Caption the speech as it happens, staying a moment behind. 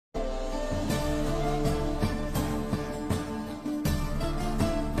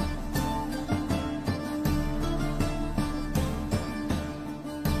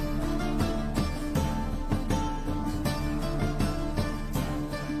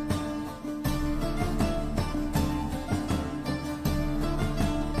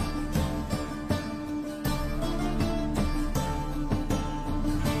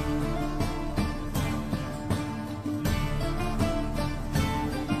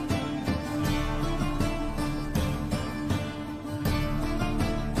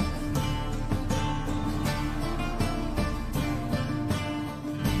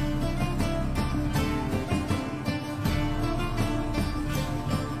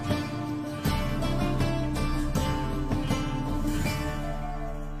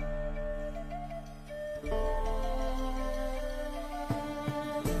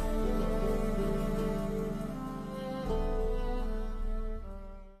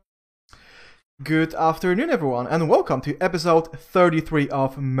Good afternoon, everyone, and welcome to episode 33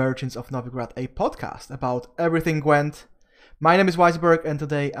 of Merchants of Novigrad, a podcast about everything Gwent. My name is Weisberg, and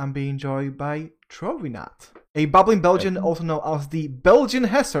today I'm being joined by Trovinat, a bubbling Belgian, also known as the Belgian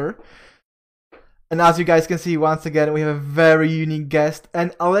Hesser. And as you guys can see, once again, we have a very unique guest,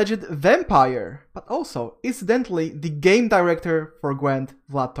 an alleged vampire, but also, incidentally, the game director for Gwent,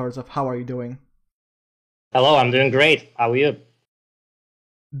 Vlad Torzov. How are you doing? Hello, I'm doing great. How are you?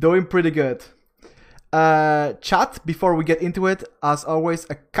 Doing pretty good. Chat, before we get into it, as always,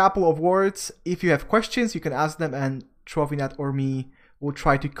 a couple of words. If you have questions, you can ask them, and Trovinat or me will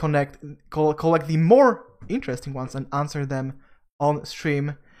try to collect the more interesting ones and answer them on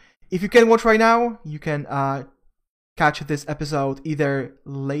stream. If you can watch right now, you can catch this episode either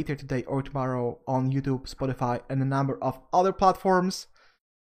later today or tomorrow on YouTube, Spotify, and a number of other platforms.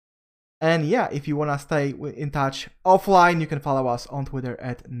 And yeah, if you want to stay in touch offline, you can follow us on Twitter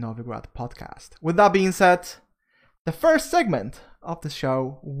at Novigrad Podcast. With that being said, the first segment of the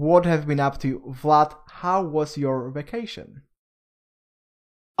show, what have you been up to? Vlad, how was your vacation?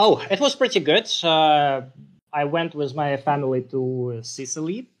 Oh, it was pretty good. I went with my family to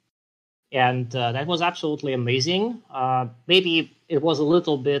Sicily, and that was absolutely amazing. Maybe it was a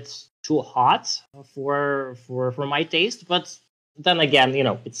little bit too hot for my taste, but then again,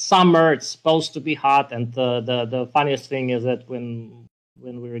 it's summer, it's supposed to be hot, and the funniest thing is that when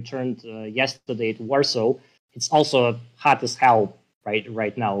we returned yesterday to Warsaw, it's also hot as hell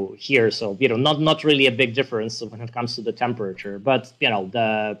right now here. So not really a big difference when it comes to the temperature, but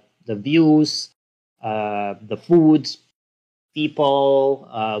the views, the food,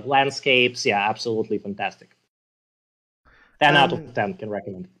 people, landscapes, yeah, absolutely fantastic. 10 out of 10 can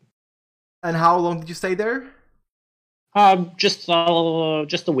recommend. And how long did you stay there? Just a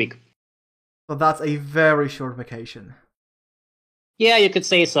week. So that's a very short vacation. Yeah, you could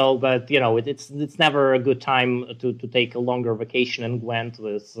say so, but it's never a good time to take a longer vacation in Gwent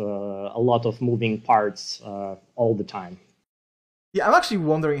with a lot of moving parts all the time. Yeah, I'm actually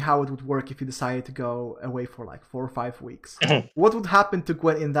wondering how it would work if you decided to go away for like 4 or 5 weeks. What would happen to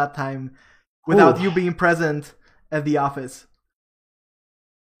Gwent in that time without you being present at the office?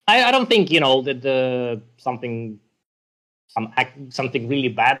 I don't think that something really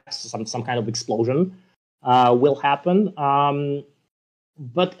bad, some kind of explosion will happen.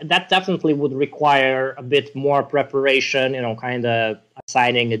 But that definitely would require a bit more preparation, kind of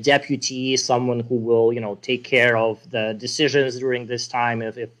assigning a deputy, someone who will, take care of the decisions during this time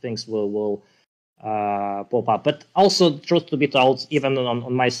if things will pop up. But also, truth to be told, even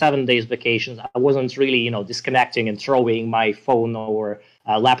on my 7 days vacations, I wasn't really, disconnecting and throwing my phone or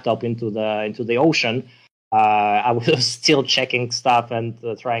laptop into the ocean. I was still checking stuff and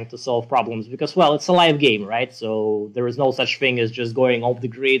trying to solve problems because, well, it's a live game, right? So there is no such thing as just going off the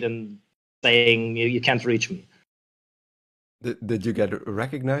grid and saying you can't reach me. Did you get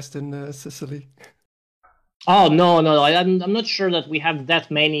recognized in Sicily? Oh, no. I'm not sure that we have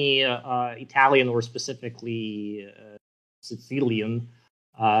that many Italian or specifically Sicilian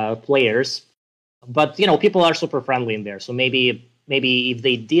players. But, people are super friendly in there. So maybe if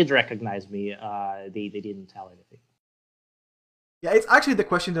they did recognize me, they didn't tell anything. Yeah, it's actually the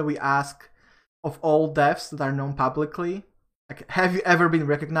question that we ask of all devs that are known publicly. Like, have you ever been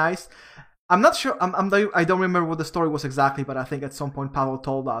recognized? I'm not sure. I don't remember what the story was exactly, but I think at some point Pavel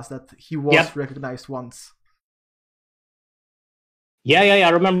told us that he was recognized once. Yeah, I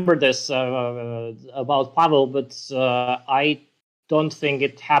remember this about Pavel, but I don't think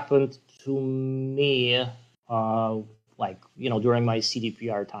it happened to me. During my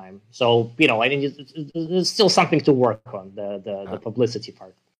CDPR time. So, I think it's still something to work on, the publicity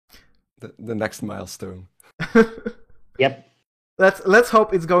part. The next milestone. Yep. Let's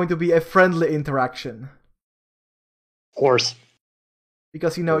hope it's going to be a friendly interaction. Of course.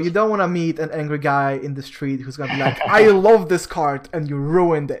 Because, you don't want to meet an angry guy in the street who's going to be like, I love this card, and you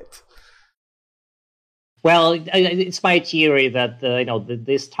ruined it. Well, it's my theory that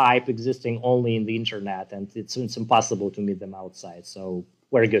this type existing only in the internet, and it's impossible to meet them outside. So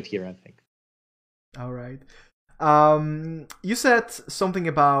we're good here, I think. All right. You said something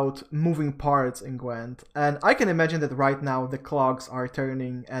about moving parts in Gwent, and I can imagine that right now the clocks are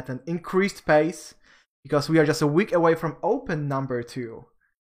turning at an increased pace because we are just a week away from Open number 2.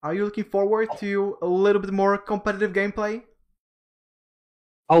 Are you looking forward to a little bit more competitive gameplay?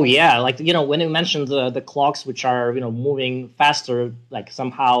 Oh yeah, when you mentioned the clocks which are moving faster,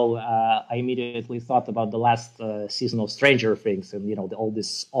 somehow I immediately thought about the last season of Stranger Things and all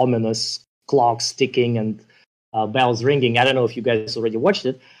this ominous clocks ticking and bells ringing. I don't know if you guys already watched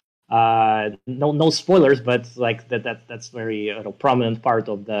it. No spoilers, but that's very prominent part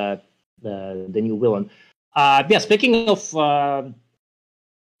of the the new villain. Yeah, speaking of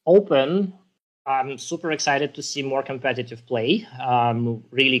Open, I'm super excited to see more competitive play. I'm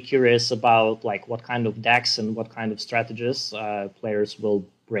really curious about like what kind of decks and what kind of strategies players will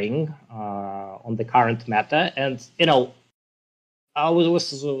bring on the current meta. And I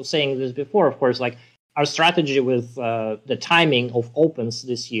was saying this before, of course, like our strategy with the timing of opens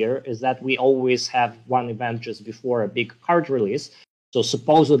this year is that we always have one event just before a big card release. So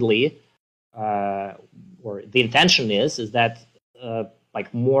supposedly, or the intention is that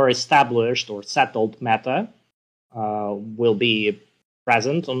like more established or settled meta will be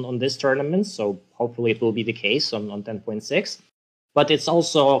present on this tournament. So hopefully it will be the case on 10.6. But it's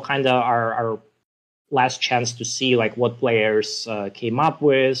also kind of our last chance to see like what players came up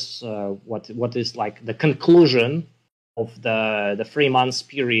with, what is like the conclusion of the 3 months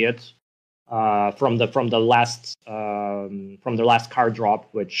period from the last card drop,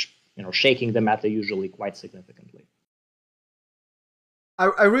 which shaking the meta usually quite significantly.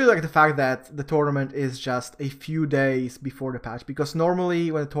 I really like the fact that the tournament is just a few days before the patch, because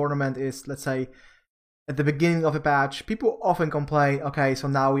normally when a tournament is, let's say, at the beginning of a patch, people often complain, okay, so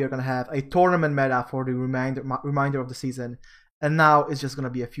now we are going to have a tournament meta for the remainder of the season, and now it's just going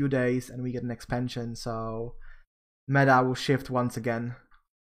to be a few days and we get an expansion, so meta will shift once again.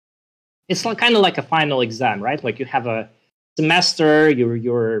 It's kind of like a final exam, right? Like you have a semester,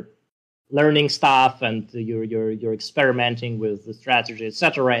 you're learning stuff and you're experimenting with the strategy,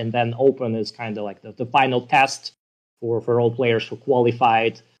 etc. And then Open is kind of like the final test for all players who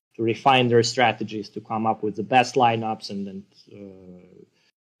qualified to refine their strategies, to come up with the best lineups, and then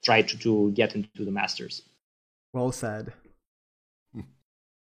try to get into the Masters. Well said.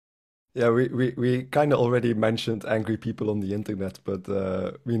 Yeah, we kind of already mentioned angry people on the internet, but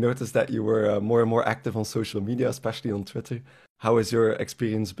we noticed that you were more and more active on social media, especially on Twitter. How has your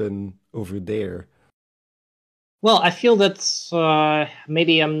experience been over there? Well, I feel that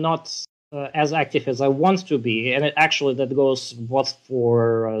maybe I'm not as active as I want to be, and that goes both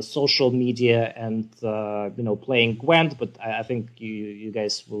for social media and playing Gwent. But I think you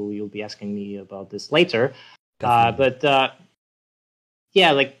guys you'll be asking me about this later. Yeah,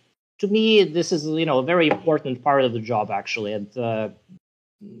 like to me, this is a very important part of the job actually, and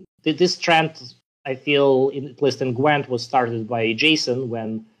this trend, I feel, at least in Gwent, was started by Jason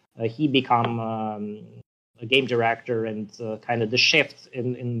when he became a game director, and kind of the shift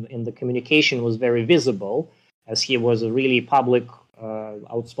in the communication was very visible, as he was a really public,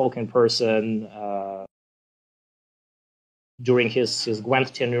 outspoken person during his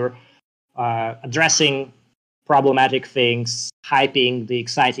Gwent tenure, addressing problematic things, hyping the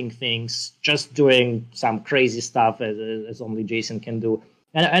exciting things, just doing some crazy stuff as only Jason can do.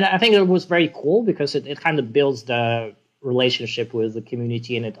 And I think it was very cool because it kind of builds the relationship with the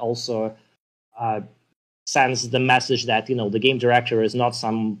community, and it also sends the message that the game director is not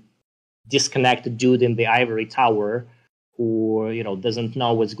some disconnected dude in the ivory tower who doesn't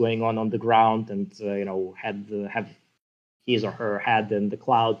know what's going on the ground and have his or her head in the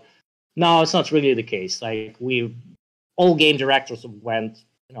cloud. No, it's not really the case. Like all game directors went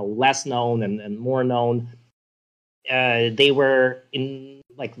less known and more known. They were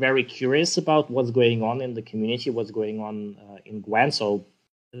very curious about what's going on in the community, what's going on in Gwent. So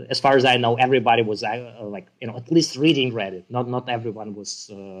as far as I know, everybody was at least reading Reddit. Not everyone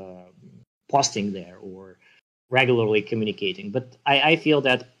was posting there or regularly communicating. But I feel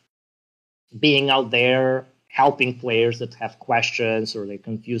that being out there, helping players that have questions or they're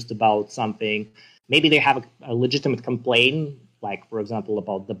confused about something, maybe they have a legitimate complaint, like for example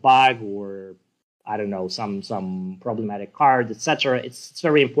about the bug or I don't know, some problematic card, etc. It's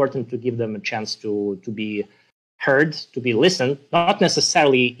very important to give them a chance to be heard, to be listened, not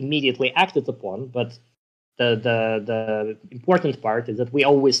necessarily immediately acted upon, but the important part is that we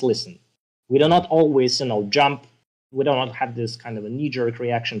always listen. We do not always, jump. We do not have this kind of a knee-jerk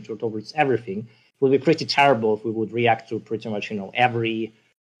reaction towards everything. It would be pretty terrible if we would react to pretty much, every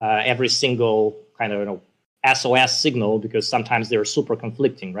single kind of, SOS signal, because sometimes they're super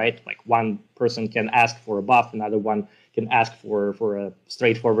conflicting, right? Like one person can ask for a buff, another one can ask for a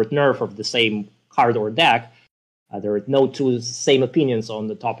straightforward nerf of the same card or deck. There are no two same opinions on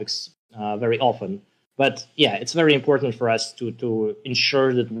the topics very often. But yeah, it's very important for us to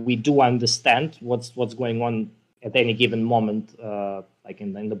ensure that we do understand what's going on at any given moment, like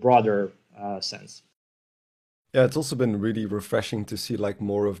in the broader sense. Yeah, it's also been really refreshing to see like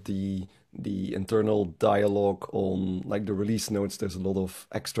more of the internal dialogue on like the release notes. There's a lot of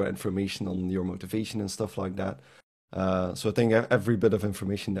extra information on your motivation and stuff like that. So I think every bit of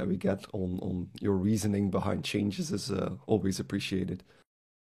information that we get on your reasoning behind changes is always appreciated.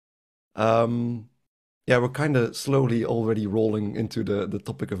 Yeah, we're kind of slowly already rolling into the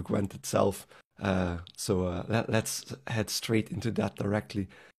topic of Gwent itself. Let's head straight into that directly.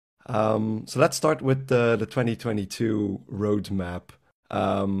 So let's start with the 2022 roadmap.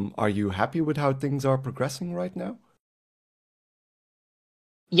 Are you happy with how things are progressing right now?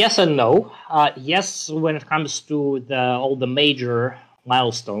 Yes and no. Yes, when it comes to all the major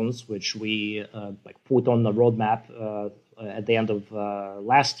milestones which we put on the roadmap at the end of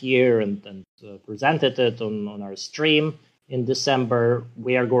last year and presented it on our stream in December,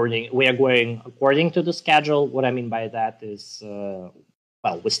 we are going according to the schedule. What I mean by that is,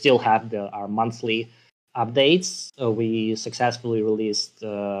 we still have our monthly updates. We successfully released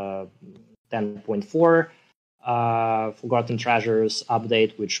 10.4. Forgotten Treasures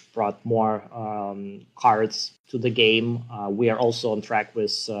update, which brought more cards to the game. We are also on track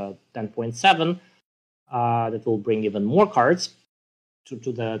with 10.7 that will bring even more cards to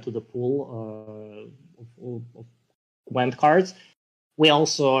the pool of Gwent cards. We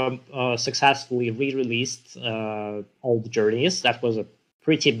also successfully re-released all the journeys. That was a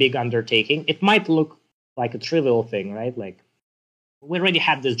pretty big undertaking. It might look like a trivial thing, right? Like, we already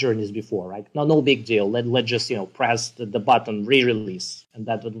had these journeys before, right? No big deal. Let's just press the button, re-release, and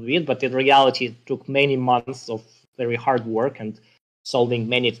that would be it. But in reality, it took many months of very hard work and solving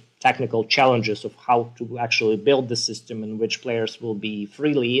many technical challenges of how to actually build the system in which players will be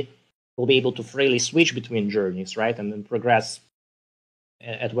able to freely switch between journeys, right, and then progress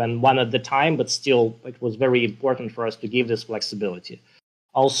at one at the time. But still, it was very important for us to give this flexibility.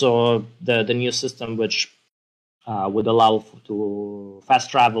 Also, the new system which would allow to fast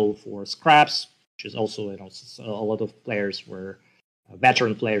travel for scraps, which is also a lot of players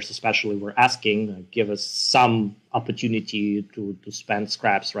veteran players especially were asking, give us some opportunity to spend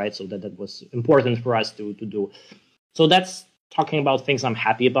scraps, right? So that was important for us to do. So that's talking about things I'm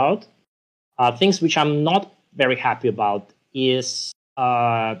happy about. Things which I'm not very happy about is there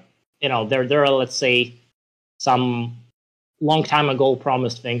are, let's say, some long time ago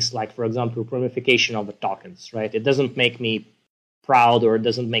promised things, like, for example, primification of the tokens, right? It doesn't make me proud, or it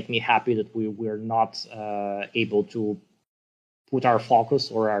doesn't make me happy that we're not able to put our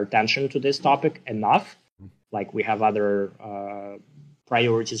focus or our attention to this topic enough. Like, we have other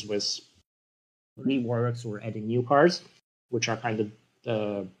priorities with reworks or adding new cards, which are kind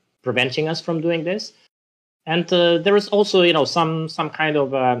of preventing us from doing this. And there is also, some kind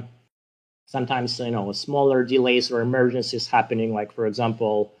of sometimes smaller delays or emergencies happening, like, for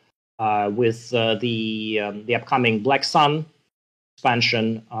example, with the upcoming Black Sun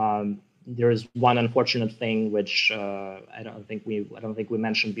expansion. There is one unfortunate thing which I don't think we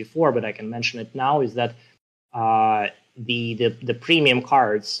mentioned before, but I can mention it now, is that the premium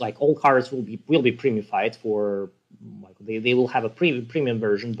cards, like, all cards will be premiumified for, like, they will have a premium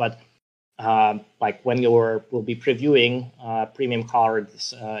version, but when will be previewing premium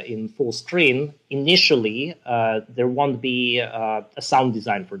cards in full screen, initially there won't be a sound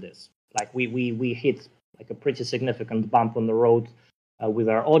design for this. Like, we hit like a pretty significant bump on the road with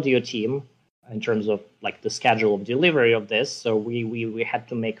our audio team in terms of, like, the schedule of delivery of this. So we had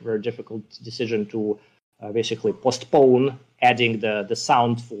to make a very difficult decision to basically postpone adding the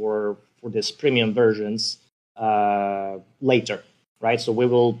sound for these premium versions later, right? So we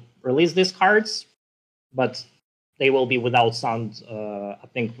will release these cards, but they will be without sound, I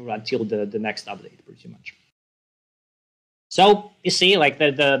think, until the next update, pretty much. So you see, like,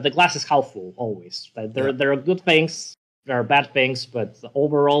 the glass is half full always. There are good things, there are bad things, but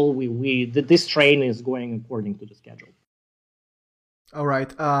overall, this train is going according to the schedule. All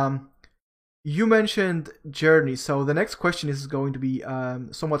right. You mentioned Journey, so the next question is going to be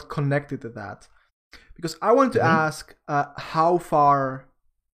somewhat connected to that, because I wanted to ask, how far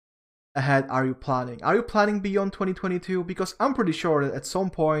ahead are you planning? Are you planning beyond 2022? Because I'm pretty sure that at some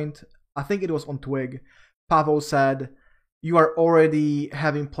point, I think it was on Twig, Pavel said you are already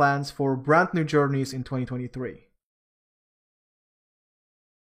having plans for brand new journeys in 2023.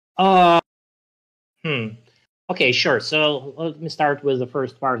 Okay, sure. So let me start with the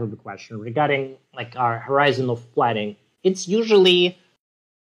first part of the question regarding, like, our horizon of planning. It's usually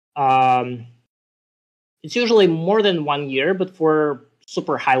more than 1 year, but for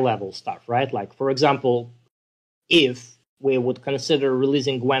super high level stuff, right? Like, for example, if we would consider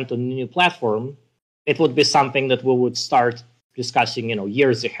releasing Gwent on a new platform, it would be something that we would start discussing,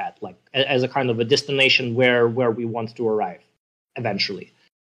 years ahead, like, as a kind of a destination where we want to arrive eventually.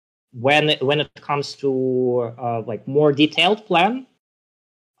 When it comes to like, more detailed plan,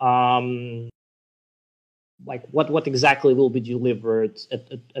 like, what exactly will be delivered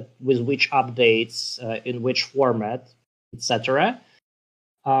with which updates, in which format, etc.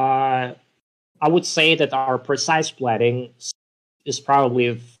 I would say that our precise planning is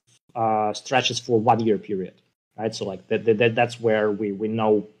probably stretches for 1 year period, right? So like that's where we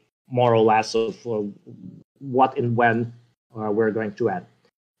know more or less of what and when we're going to add.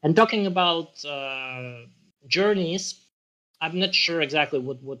 And talking about journeys, I'm not sure exactly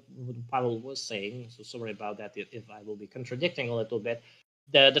what Pavel was saying, so sorry about that if I will be contradicting a little bit.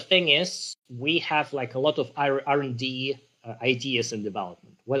 The thing is, we have like a lot of R&D ideas in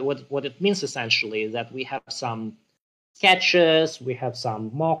development. What it means essentially is that we have some sketches, we have some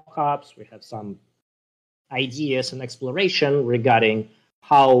mock-ups, we have some ideas and exploration regarding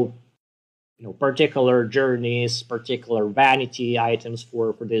how particular journeys, particular vanity items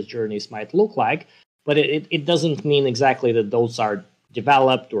for these journeys might look like. But it doesn't mean exactly that those are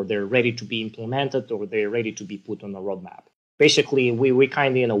developed or they're ready to be implemented or they're ready to be put on a roadmap. Basically, we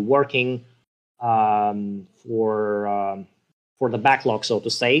kind of working for the backlog, so to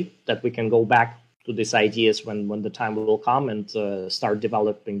say, that we can go back to these ideas when the time will come and start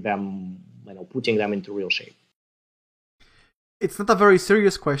developing them, putting them into real shape. It's not a very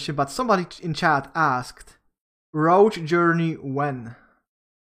serious question, but somebody in chat asked, Roach Journey when?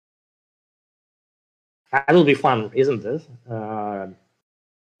 That will be fun, isn't it?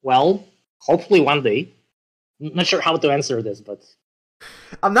 Well, hopefully one day. Not sure how to answer this, but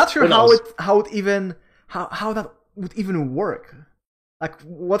I'm not sure how that would even work. Like,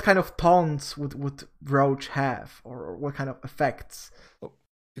 what kind of taunts would Roach have, or what kind of effects? Oh,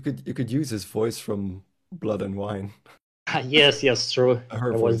 you could use his voice from Blood and Wine. Yes, true.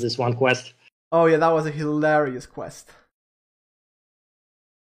 There was this one quest. Oh yeah, that was a hilarious quest.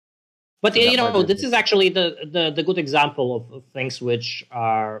 But this is actually the good example of things which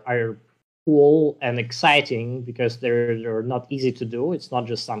are cool and exciting because they're not easy to do. It's not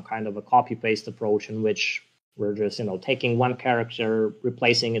just some kind of a copy-paste approach in which we're just taking one character,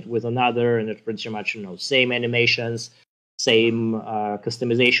 replacing it with another, and it's pretty much same animations, same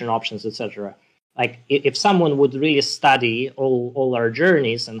customization options, etc. Like if someone would really study all our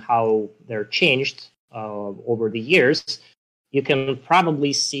journeys and how they're changed over the years, you can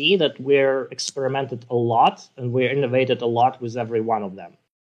probably see that we're experimented a lot and we're innovated a lot with every one of them,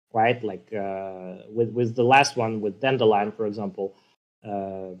 right? Like with the last one, with Dandelion, for example,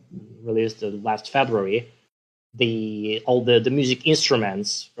 released last February, all the music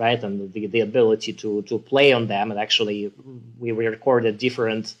instruments, right, and the ability to play on them, and actually we recorded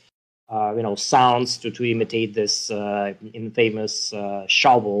different sounds to imitate this infamous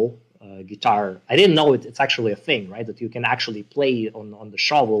shovel guitar. I didn't know it's actually a thing, right? That you can actually play on the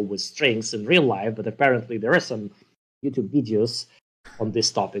shovel with strings in real life, but apparently there are some YouTube videos on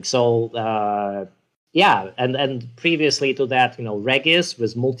this topic. So and previously to that, Regis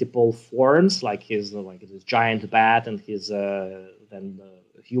with multiple forms, like his giant bat and his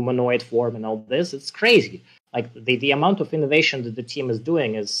humanoid form and all this. It's crazy. Like the amount of innovation that the team is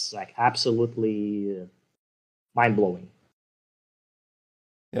doing is like absolutely mind blowing.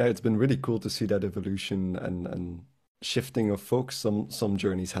 Yeah, it's been really cool to see that evolution and shifting of focus. Some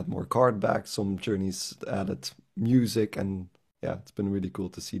journeys had more card backs, some journeys added music, and yeah, it's been really cool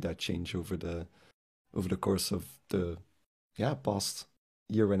to see that change over the course of the past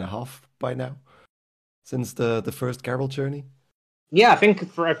year and a half by now, since the first Geralt journey. Yeah, I think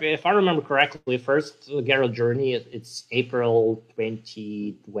if I remember correctly, first Geralt journey, it's April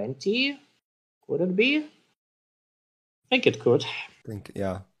 2020. Could it be? I think it could. But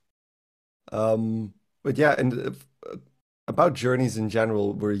yeah, and about journeys in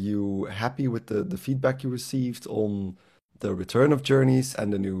general, were you happy with the feedback you received on the return of journeys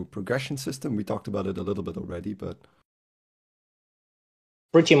and the new progression system? We talked about it a little bit already, but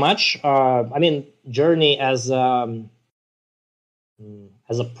pretty much. I mean, journey as a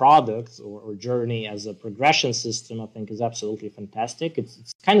product or journey as a progression system, I think is absolutely fantastic.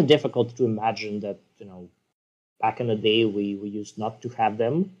 It's kind of difficult to imagine that back in the day we used not to have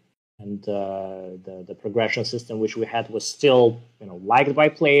them, and the progression system which we had was still liked by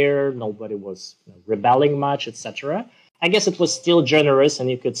player. Nobody was rebelling much, etc. I guess it was still generous, and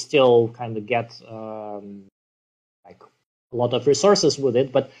you could still kind of get like a lot of resources with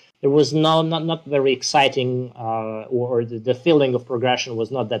it, but there was not very exciting, or the feeling of progression was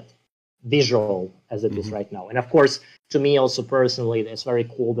not that visual as it is right now. And of course, to me also personally, it's very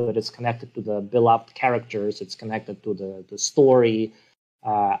cool that it's connected to the beloved characters. It's connected to the story.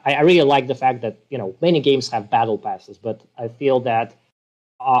 I really like the fact that many games have battle passes, but I feel that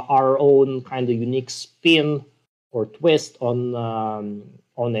our own kind of unique spin or twist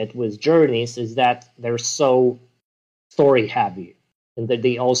on it with journeys is that they're so story heavy, and that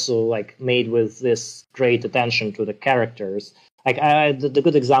they also made with this great attention to the characters. The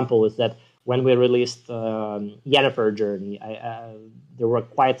good example is that when we released Yennefer Journey, there were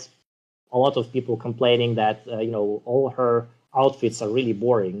quite a lot of people complaining that all her outfits are really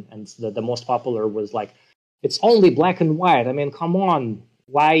boring, and the most popular was like, it's only black and white. I mean, come on,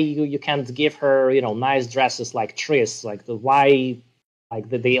 why you can't give her nice dresses like Triss? Like why like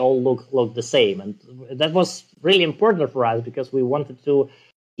they all look the same? And that was really important for us because we wanted to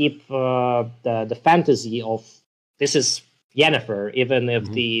keep the fantasy of this is Yennefer, even if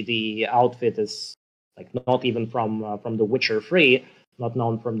the outfit is like not even from The Witcher 3, not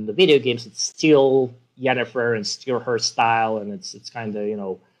known from the video games. It's still Yennefer and still her style, and it's kind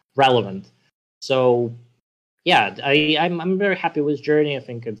of relevant. So yeah, I'm very happy with Journey. I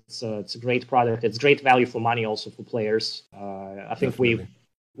think it's a great product. It's great value for money also for players. I think Definitely.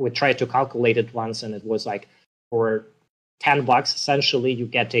 we tried to calculate it once, and it was like for $10 essentially you're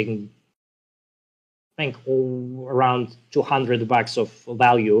getting, I think, around $200 of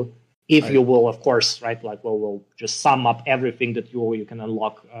value if Right. you will, of course, right? Like we'll just sum up everything that you can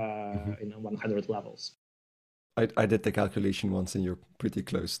unlock in 100 levels. I did the calculation once, and you're pretty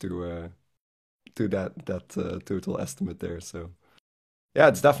close to that total estimate there. So yeah,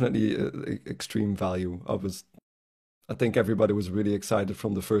 it's definitely extreme value. I think everybody was really excited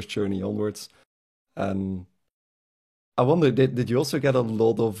from the first Journey onwards, and I wonder, did you also get a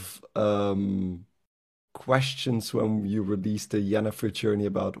lot of questions when you released the Yennefer Journey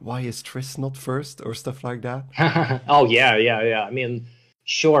about why is Triss not first or stuff like that? Oh yeah. I mean,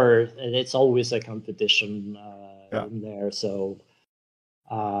 sure, it's always a competition Yeah. in there. So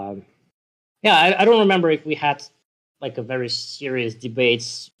yeah, I don't remember if we had like a very serious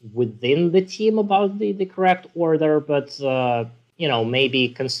debates within the team about the correct order, but maybe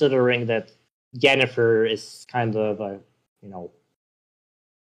considering that Yennefer is kind of a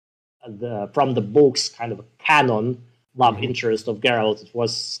from the books kind of a canon love interest of Geralt, it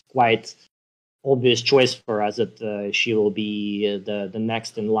was quite obvious choice for us that she will be the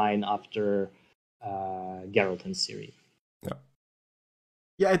next in line after Geralt and Ciri.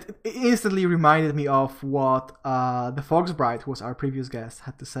 Yeah, it instantly reminded me of what the Foxbrite, who was our previous guest,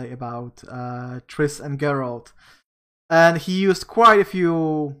 had to say about Triss and Geralt. And he used quite a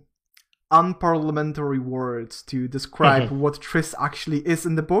few unparliamentary words to describe what Triss actually is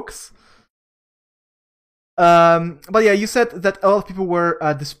in the books. But yeah, you said that a lot of people were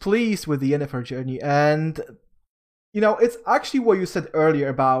displeased with the Yennefer Journey, and it's actually what you said earlier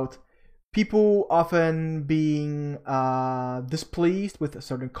about people often being displeased with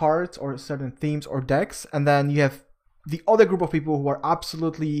certain cards or certain themes or decks, and then you have the other group of people who are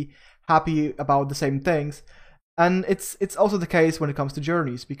absolutely happy about the same things. And it's also the case when it comes to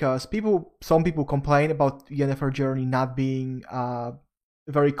journeys, because some people complain about Yennefer Journey not being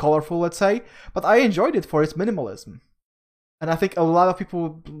very colorful, let's say, but I enjoyed it for its minimalism. And I think a lot of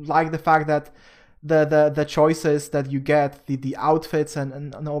people like the fact that the choices that you get, the outfits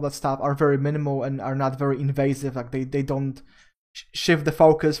and all that stuff are very minimal and are not very invasive. Like they don't shift the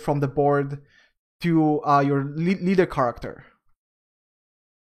focus from the board to your leader character.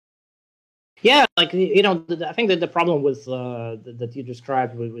 Yeah, like I think that the problem with that you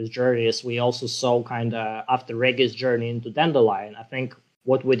described with Journey is we also saw kind of after Regi's journey into Dandelion. I think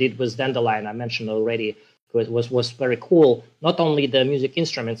what we did with Dandelion, I mentioned already, was very cool. Not only the music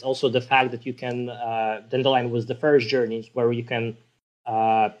instruments, also the fact that you can Dandelion was the first journey where you can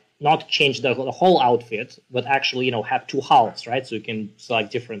not change the whole outfit, but actually have two halves, right? So you can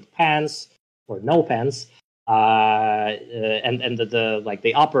select different pants or no pants. And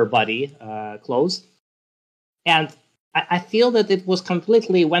the upper body clothes, and I feel that it was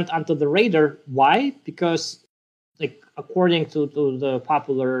completely went under the radar. Why? Because according to the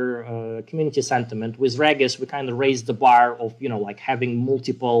popular community sentiment, with Regis we kind of raised the bar of having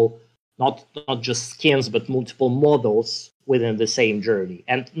multiple, not just skins but multiple models within the same journey,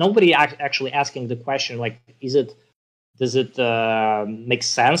 and nobody actually asking the question does it make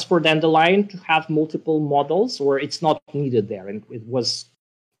sense for Dandelion to have multiple models, or it's not needed there? And it was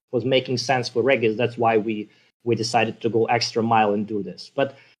making sense for Regis. That's why we decided to go extra mile and do this.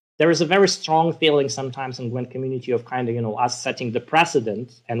 But there is a very strong feeling sometimes in Gwent community of kind of us setting the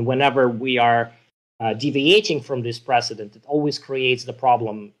precedent, and whenever we are deviating from this precedent, it always creates the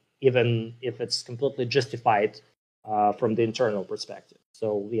problem, even if it's completely justified from the internal perspective.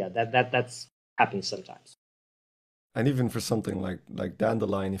 So yeah, that's happens sometimes. And even for something like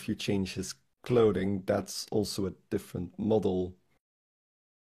Dandelion, if you change his clothing, that's also a different model.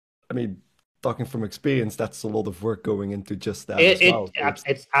 I mean, talking from experience, that's a lot of work going into just that as well.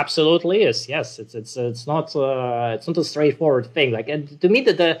 It absolutely is. Yes, it's not a straightforward thing. Like, and to me,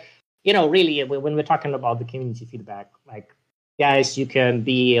 really, when we're talking about the community feedback, guys, you can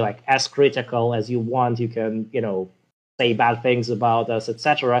be like as critical as you want. You can, say bad things about us, etc.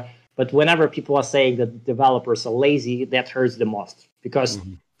 But whenever people are saying that developers are lazy, that hurts the most because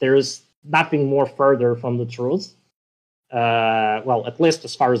there's nothing more further from the truth. Well, at least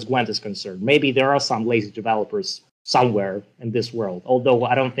as far as Gwent is concerned. Maybe there are some lazy developers somewhere in this world, although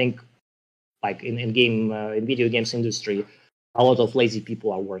I don't think, like in video games industry, a lot of lazy people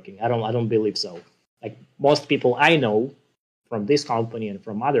are working. I don't believe so. Like most people I know from this company and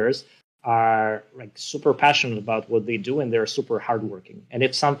from others are like super passionate about what they do and they're super hardworking. And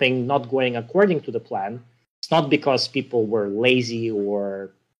if something not going according to the plan, it's not because people were lazy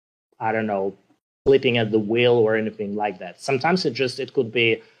or I don't know, sleeping at the wheel or anything like that. Sometimes it could be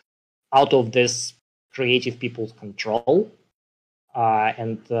out of this creative people's control.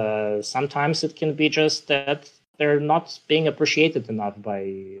 And sometimes it can be just that they're not being appreciated enough by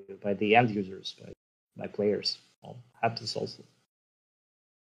the end users, by players. Happens also.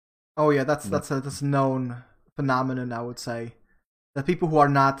 Oh yeah, that's a known phenomenon, I would say. That people who are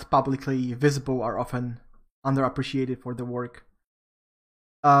not publicly visible are often underappreciated for their work.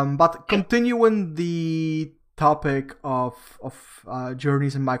 But continuing the topic of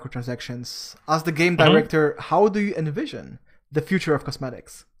journeys and microtransactions, as the game director, how do you envision the future of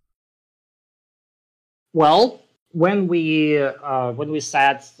cosmetics? Well, when we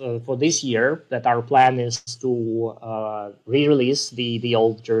said for this year that our plan is to re-release the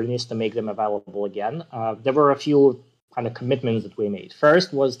old journeys to make them available again, there were a few kind of commitments that we made.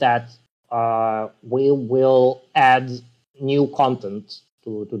 First was that we will add new content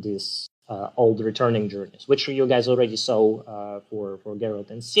to these old returning journeys, which you guys already saw for Geralt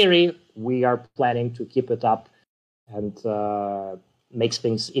and Ciri. We are planning to keep it up and makes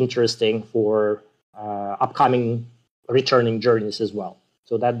things interesting for upcoming returning journeys as well.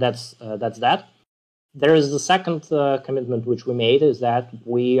 So that's that. There is the second commitment which we made is that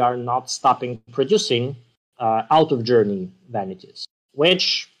we are not stopping producing out of journey vanities,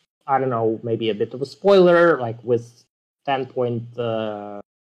 which I don't know, maybe a bit of a spoiler. Like with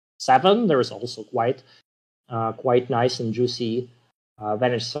 10.7, there is also quite nice and juicy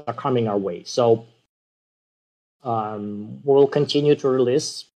vanities are coming our way. So we'll continue to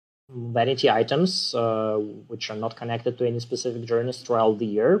release vanity items which are not connected to any specific journeys throughout the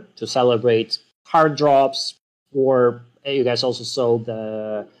year to celebrate hard drops, or you guys also saw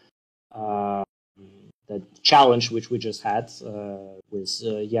the challenge which we just had with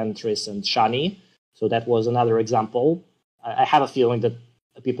Yantris and Shani. So that was another example. I have a feeling that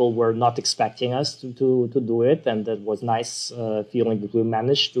people were not expecting us to do it, and that was nice feeling that we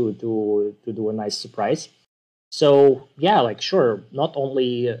managed to do a nice surprise. So yeah, like sure, not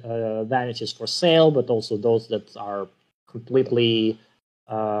only vanities for sale, but also those that are completely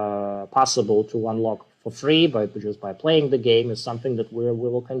possible to unlock for free just by playing the game is something that we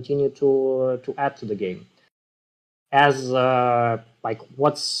will continue to add to the game. As like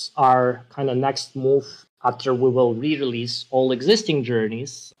what's our kind of next move after we will re-release all existing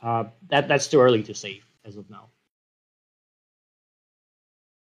journeys? That's too early to say as of now.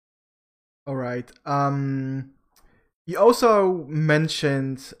 All right. You also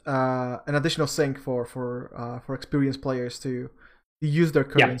mentioned an additional sync for experienced players to use their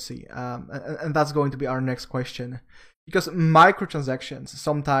currency, and that's going to be our next question, because microtransactions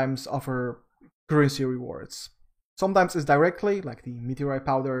sometimes offer currency rewards. Sometimes it's directly, like the meteorite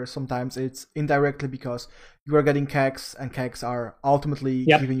powder. Sometimes it's indirectly because you are getting kegs, and kegs are ultimately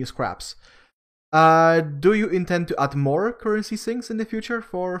giving you scraps. Do you intend to add more currency sinks in the future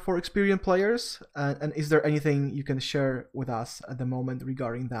for experienced players? And is there anything you can share with us at the moment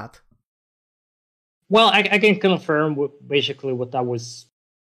regarding that? Well, I can confirm basically what I was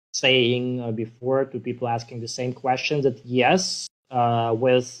saying before to people asking the same question, that yes,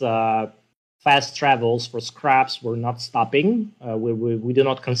 with fast travels for scraps, we're not stopping. We do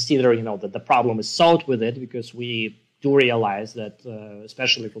not consider, that the problem is solved with it, because we do realize that,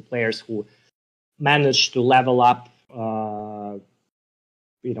 especially for players who manage to level up,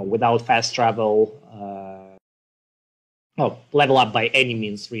 without fast travel, level up by any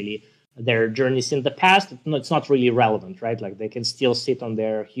means, really. Their journeys in the past, it's not really relevant, right? Like they can still sit on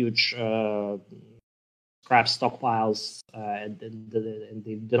their huge scrap stockpiles, and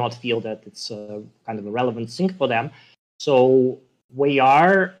they do not feel that it's kind of a relevant sync for them. So we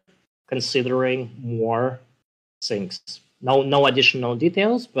are considering more syncs. No additional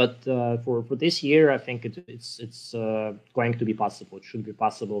details, but for this year, I think it's going to be possible. It should be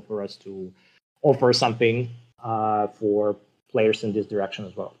possible for us to offer something for players in this direction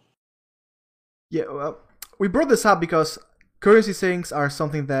as well. Yeah, well, we brought this up because currency sinks are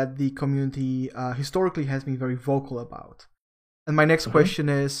something that the community historically has been very vocal about. And my next question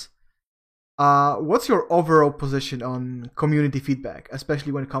is, what's your overall position on community feedback,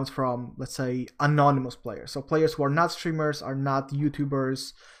 especially when it comes from, let's say, anonymous players? So players who are not streamers, are not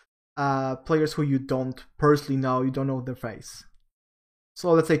YouTubers, players who you don't personally know, you don't know their face.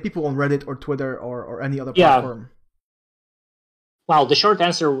 So let's say people on Reddit or Twitter or any other platform. Well, the short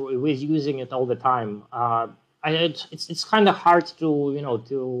answer, we're using it all the time. It's kind of hard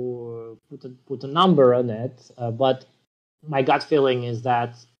to put a number on it, but my gut feeling is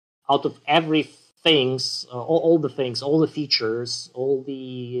that out of all the features, all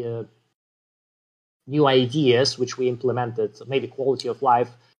the new ideas which we implemented, maybe quality of life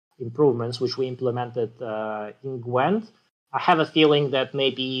improvements which we implemented in Gwent, I have a feeling that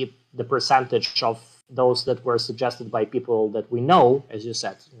maybe the percentage of those that were suggested by people that we know, as you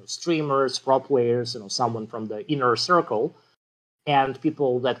said, streamers, pro players, someone from the inner circle, and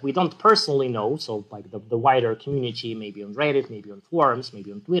people that we don't personally know, so like the wider community, maybe on Reddit, maybe on forums, maybe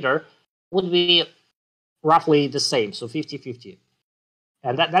on Twitter, would be roughly the same, so 50-50.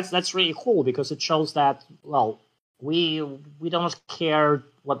 And that's really cool, because it shows that, well, we don't care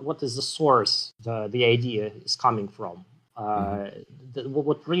what is the source the idea is coming from.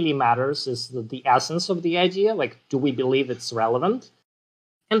 What really matters is the essence of the idea. Like, do we believe it's relevant?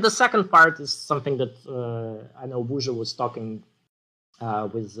 And the second part is something that I know Buja was talking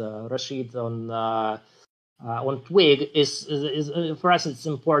with Rashid on Twig. Is for us, it's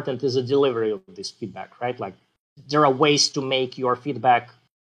important is the delivery of this feedback, right? Like, there are ways to make your feedback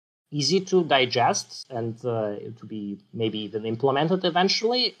easy to digest and to be maybe even implemented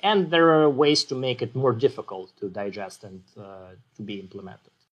eventually, and there are ways to make it more difficult to digest and to be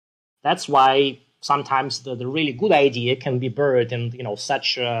implemented. That's why sometimes the really good idea can be buried in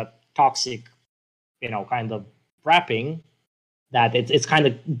such a toxic kind of wrapping that it's kind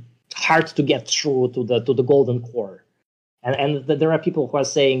of hard to get through to the golden core. And there are people who are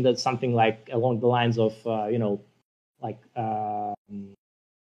saying that something like along the lines of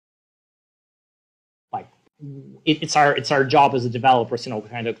it's our job as a developer,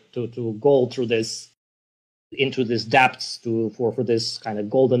 kind of to go through into this depths for this kind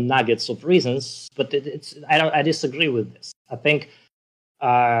of golden nuggets of reasons. But I disagree with this. I think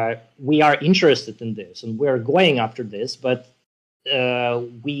we are interested in this and we're going after this, but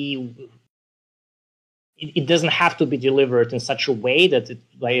it doesn't have to be delivered in such a way that it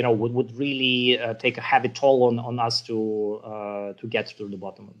would really take a heavy toll on us to get to the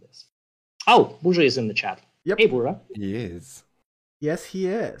bottom of this. Oh, Buja is in the chat. Yep. Hey, Buja. He is. Yes, he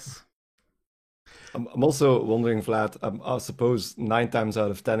is. I'm also wondering, Vlad, I suppose 9 times out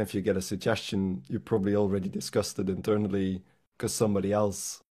of 10, if you get a suggestion, you probably already discussed it internally because somebody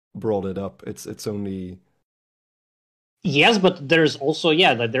else brought it up. It's only... Yes, but there's also,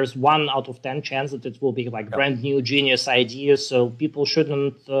 that there's 1 out of 10 chance that it will be like brand new genius ideas, so people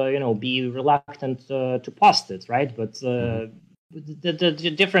shouldn't, be reluctant to post it, right? But the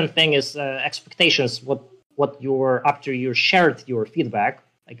different thing is expectations. What you're after you shared your feedback,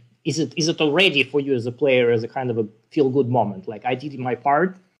 like is it already for you as a player as a kind of a feel good moment? Like, I did my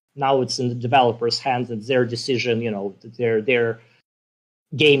part, now it's in the developer's hands, it's their decision, their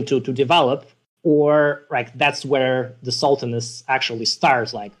game to develop, or like that's where the saltiness actually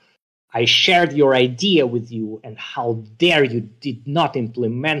starts. Like, I shared your idea with you, and how dare you did not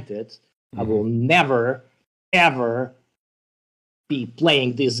implement it? I will never ever be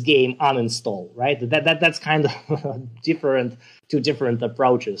playing this game uninstall, right? That's kind of two different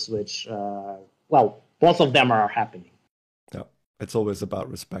approaches, which both of them are happening. Yeah, it's always about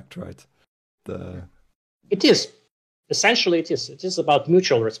respect, right? It is essentially it is about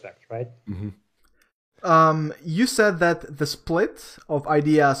mutual respect, right? You said that the split of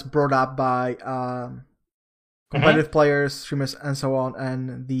ideas brought up by competitive players, streamers, and so on,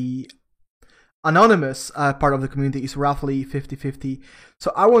 and the anonymous part of the community is roughly 50-50.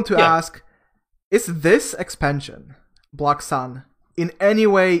 So I want to ask, is this expansion, Black Sun, in any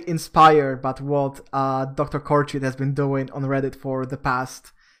way inspired by what Dr. Korchit has been doing on Reddit for the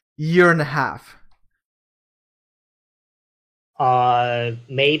past year and a half?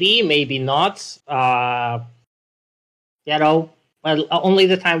 Maybe not. Well, only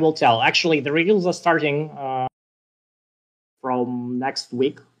the time will tell. Actually, the reviews are starting from next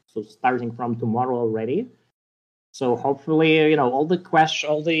week. So starting from tomorrow already. So hopefully, all the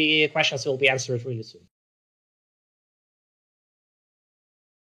questions will be answered really soon.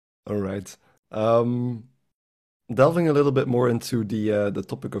 All right. Delving a little bit more into the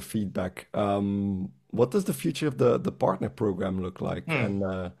topic of feedback. What does the future of the partner program look like, and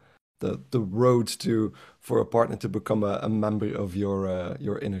the road for a partner to become a member of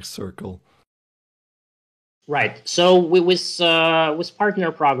your inner circle? Right. So with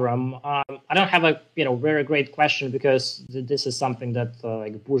partner program, I don't have a very great question because this is something that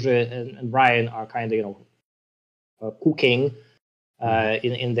like Bourget and Brian are kind of cooking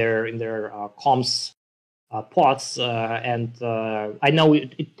in their comms pots, and I know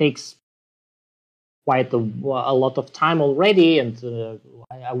it takes quite a lot of time already, and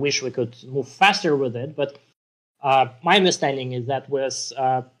I wish we could move faster with it. But my understanding is that with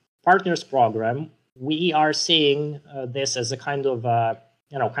partners program, we are seeing this as a kind of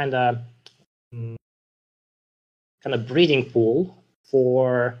breeding pool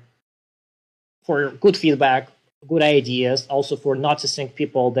for good feedback, good ideas, also for noticing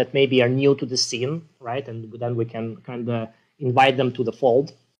people that maybe are new to the scene, right? And then we can kind of invite them to the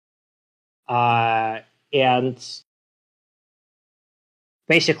fold. And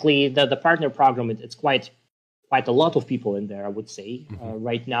basically, the partner program, it's quite a lot of people in there, I would say,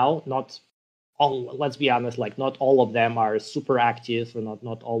 right now. Not all, let's be honest, like not all of them are super active, or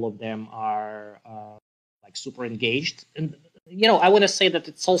not all of them are like super engaged. And I want to say that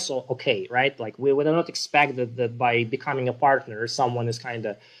it's also okay, right? Like we would not expect that by becoming a partner, someone is kind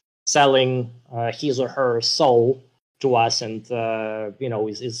of selling his or her soul to us, and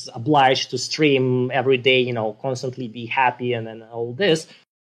is obliged to stream every day, constantly be happy and then all this.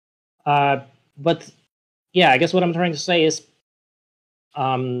 But yeah, I guess what I'm trying to say is,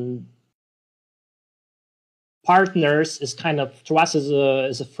 partners is kind of to us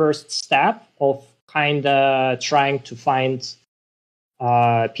is a first step of kind of trying to find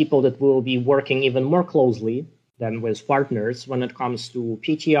people that will be working even more closely than with partners when it comes to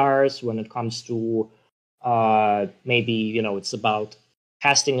PTRs, when it comes to maybe it's about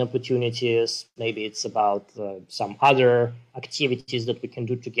casting opportunities, maybe it's about some other activities that we can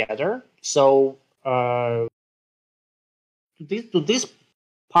do together. So to this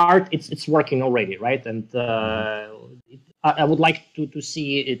part, it's working already, right? And I would like to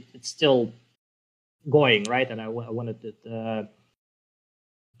see it's still going, right? And I wanted it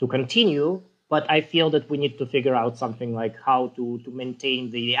to continue, but I feel that we need to figure out something like how to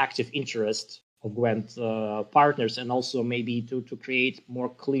maintain the active interest of Gwent partners, and also maybe to create more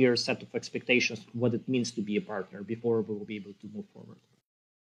clear set of expectations what it means to be a partner before we will be able to move forward.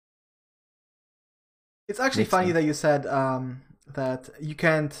 It's actually funny that you said that you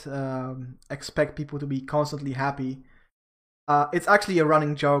can't expect people to be constantly happy. It's actually a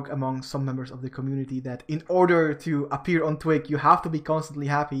running joke among some members of the community that in order to appear on Twig, you have to be constantly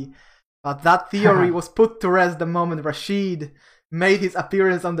happy. But that theory was put to rest the moment Rashid made his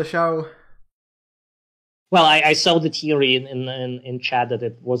appearance on the show. Well, I saw the theory in chat that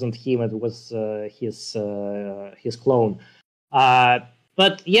it wasn't him; it was his clone.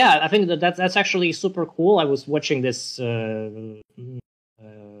 But yeah, I think that's actually super cool. I was watching this the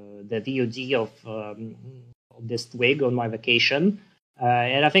VOD of this Twig on my vacation,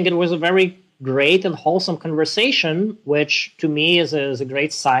 and I think it was a very great and wholesome conversation, which to me is a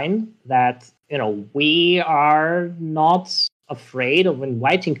great sign that we are not afraid of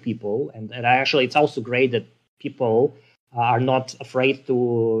inviting people, and actually it's also great that people are not afraid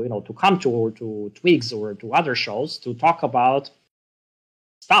to come to Twigs or to other shows to talk about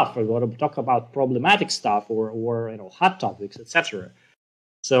stuff, or to talk about problematic stuff, or hot topics, etc.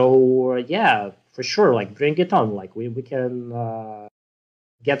 So yeah, for sure, like bring it on. Like we can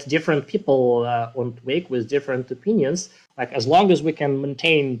get different people on Twig with different opinions. Like as long as we can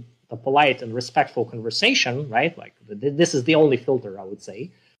maintain a polite and respectful conversation, right? Like this is the only filter, I would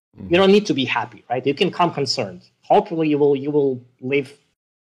say. Mm-hmm. You don't need to be happy, right? You can come concerned. Hopefully, you will live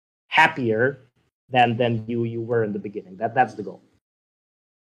happier than you were in the beginning. That's the goal.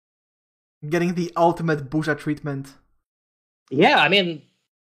 Getting the ultimate Buja treatment. Yeah, I mean,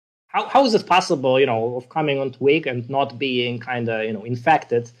 how is it possible, of coming on Twig and not being kind of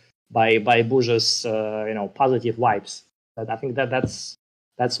infected by Buja's positive vibes? I think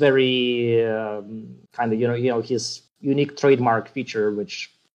that's very kind of his unique trademark feature,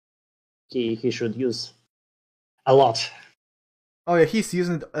 which he should use a lot. Oh yeah, he's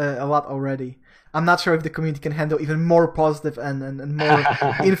using it a lot already. I'm not sure if the community can handle even more positive and more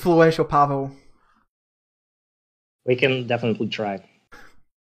influential Pavel. We can definitely try.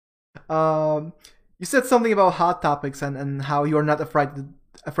 You said something about hot topics and how you're not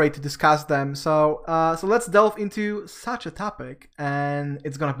afraid to discuss them. So let's delve into such a topic, and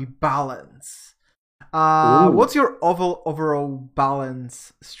it's gonna be balance. What's your overall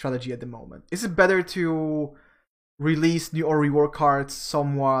balance strategy at the moment? Is it better to release new or rework cards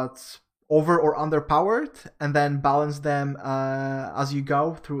somewhat over or underpowered and then balance them as you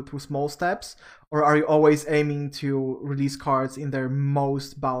go through small steps? Or are you always aiming to release cards in their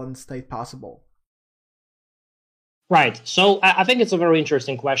most balanced state possible? Right. So I think it's a very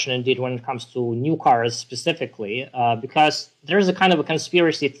interesting question indeed when it comes to new cards specifically, because there's a kind of a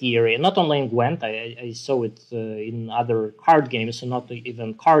conspiracy theory, not only in Gwent, I saw it in other card games, and not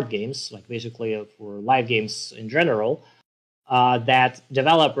even card games, like basically for live games in general, that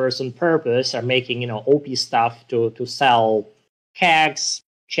developers on purpose are making, OP stuff to sell kegs,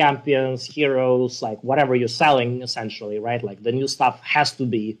 champions, heroes, like whatever you're selling essentially, right? Like the new stuff has to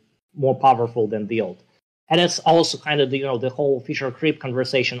be more powerful than the old. And it's also kind of the whole feature creep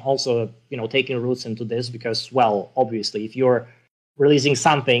conversation also taking roots into this because, well, obviously if you're releasing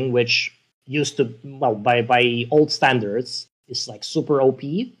something which used to, well, by old standards is like super OP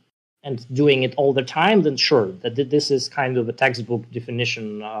and doing it all the time, then sure, that this is kind of a textbook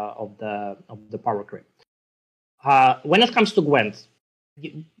definition of the power creep. When it comes to Gwent,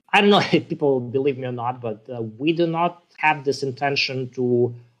 I don't know if people believe me or not, but we do not have this intention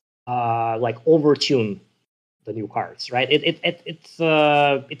to overtune the new cards, right?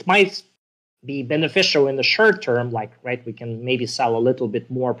 It might be beneficial in the short term, like, right, we can maybe sell a little bit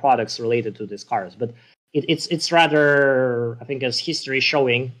more products related to these cards, but it's rather, I think, as history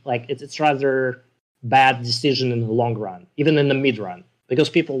showing, like it's rather bad decision in the long run, even in the mid run, because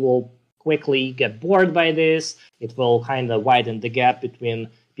people will quickly get bored by this. It will kind of widen the gap between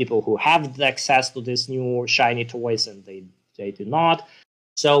people who have the access to these new shiny toys and they do not.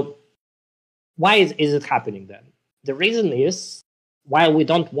 So why is it happening then? The reason is, while we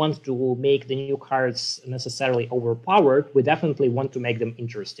don't want to make the new cards necessarily overpowered, we definitely want to make them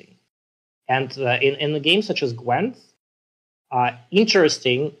interesting. And in a game such as Gwent,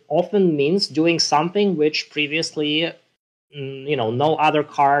 interesting often means doing something which previously, no other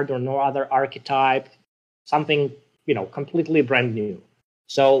card or no other archetype, something, completely brand new.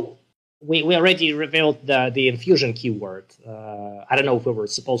 So we already revealed the infusion keyword. I don't know if we were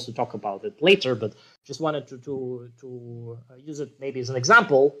supposed to talk about it later, but just wanted to use it maybe as an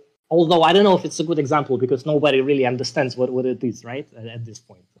example. Although I don't know if it's a good example because nobody really understands what it is, right? At this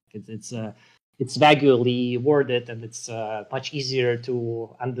point, it's vaguely worded, and it's much easier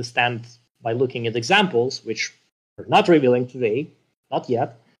to understand by looking at examples, which we're not revealing today, not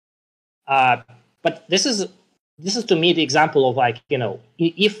yet. But this is to me the example of, like,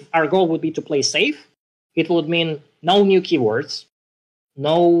 if our goal would be to play safe, it would mean no new keywords,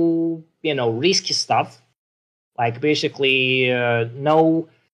 no risky stuff, like basically no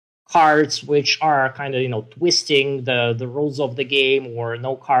cards which are kind of twisting the rules of the game, or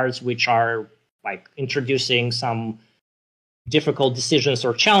no cards which are like introducing some difficult decisions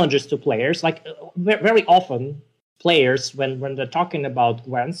or challenges to players. Like very often players, when they're talking about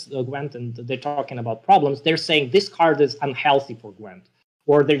Gwent and they're talking about problems, they're saying this card is unhealthy for Gwent,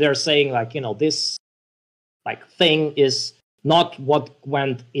 or they're saying like this like thing is not what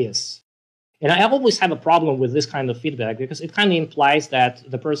Gwent is. And I always have a problem with this kind of feedback because it kind of implies that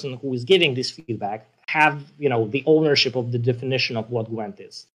the person who is giving this feedback have the ownership of the definition of what Gwent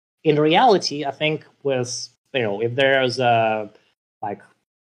is. In reality, I think with if there's like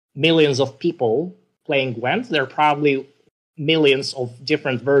millions of people playing Gwent, there are probably millions of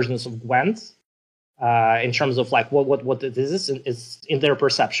different versions of Gwent in terms of like what it is in their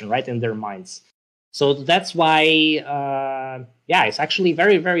perception, right, in their minds. So that's why, it's actually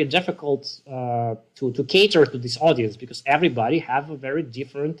very, very difficult to cater to this audience, because everybody have a very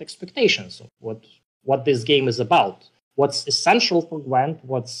different expectations of what this game is about. What's essential for Gwent,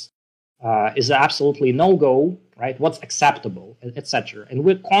 what's is absolutely no-go, right? What's acceptable, etc. And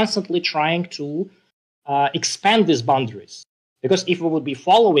we're constantly trying to expand these boundaries. Because if we would be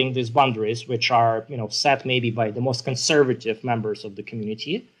following these boundaries, which are set maybe by the most conservative members of the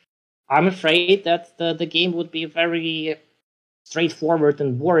community, I'm afraid that the game would be very straightforward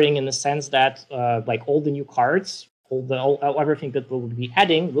and boring, in the sense that like all the new cards, everything that we'll be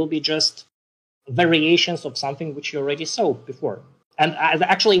adding will be just variations of something which you already saw before. And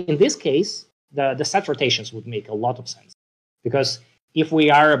actually, in this case, the set rotations would make a lot of sense, because if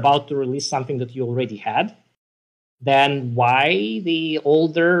we are about to release something that you already had, then why the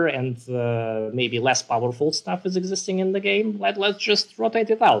older and maybe less powerful stuff is existing in the game? Let's just rotate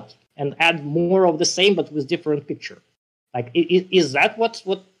it out and add more of the same, but with different picture. Like, is that what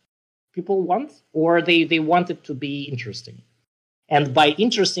people want? Or they want it to be interesting? And by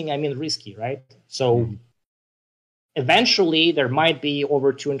interesting, I mean risky, right? So eventually there might be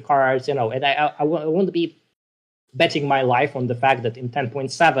overtuned cards, and I won't be betting my life on the fact that in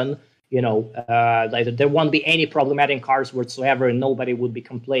 10.7, there won't be any problematic cards whatsoever, and nobody would be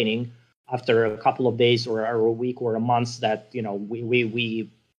complaining after a couple of days or a week or a month that we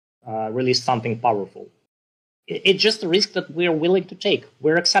released something powerful. It's just a risk that we're willing to take.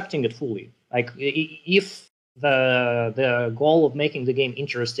 We're accepting it fully. Like, if the goal of making the game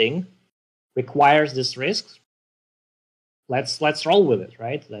interesting requires this risk, let's roll with it,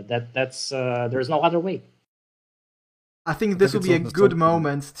 right? That's there's no other way. I think this would be a good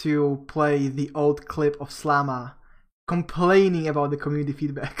moment to play the old clip of Slama complaining about the community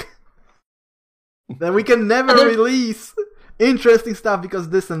feedback. That we can never release interesting stuff because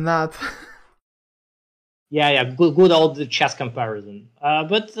this and that. Yeah, good old chess comparison.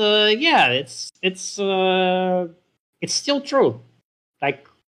 But yeah, it's still true. Like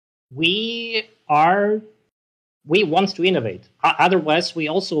we want to innovate. Otherwise, we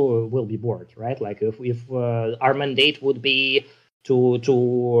also will be bored, right? Like if our mandate would be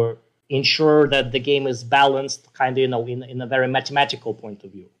to ensure that the game is balanced, kind of in a very mathematical point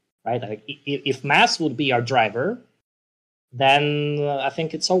of view, right? Like if math would be our driver, then I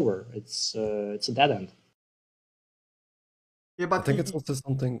think it's over. It's a dead end. Yeah, but I think it's also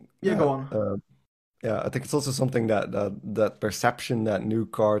something. Yeah, go on. I think it's also something that perception that new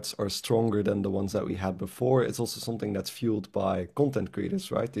cards are stronger than the ones that we had before. It's also something that's fueled by content creators,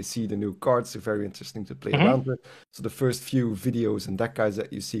 right? They see the new cards, they're very interesting to play around with. So the first few videos and deck guides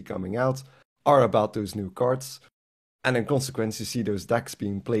that you see coming out are about those new cards. And in consequence, you see those decks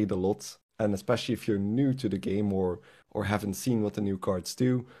being played a lot. And especially if you're new to the game or haven't seen what the new cards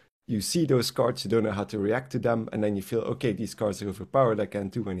do, you see those cards, you don't know how to react to them, and then you feel, okay, these cards are overpowered, I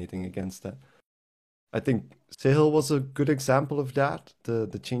can't do anything against that. I think Sahil was a good example of that,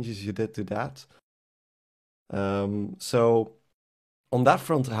 the changes you did to that. So on that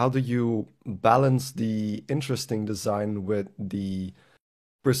front, how do you balance the interesting design with the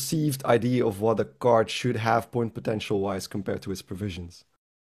perceived idea of what a card should have point potential-wise compared to its provisions?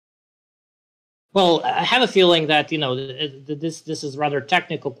 Well, I have a feeling that this is a rather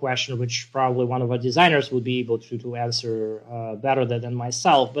technical question, which probably one of our designers would be able to answer better than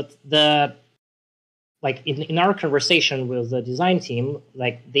myself. But in our conversation with the design team,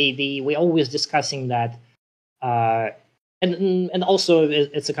 like we always discussing that, and also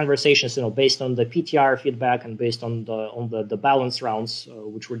it's a conversation, based on the PTR feedback and based on the balance rounds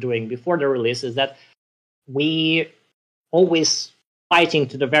which we're doing before the release, is that we always fighting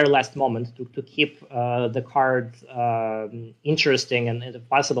to the very last moment to keep the card interesting and if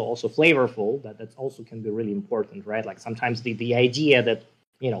possible also flavorful. That also can be really important, right? Like sometimes the idea that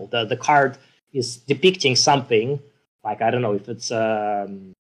the card is depicting something, like I don't know if it's a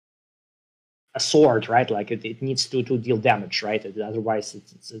sword, right? Like it needs to deal damage, right? Otherwise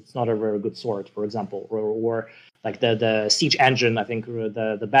it's not a very good sword, for example, or like the siege engine. I think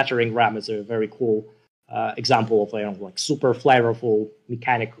the battering ram is a very cool example of like super flavorful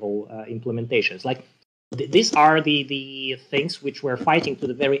mechanical implementations. Like these are the things which we're fighting to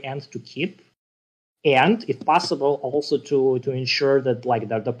the very end to keep, and if possible also to ensure that like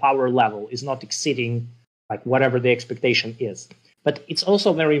the power level is not exceeding like whatever the expectation is. But it's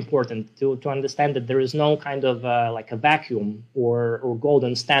also very important to understand that there is no kind of like a vacuum or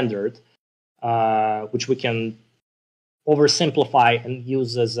golden standard which we can oversimplify and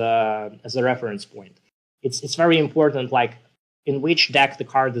use as a reference point. It's very important, like in which deck the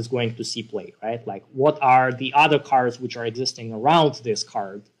card is going to see play, right? Like what are the other cards which are existing around this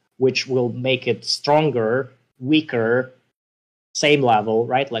card, which will make it stronger, weaker, same level,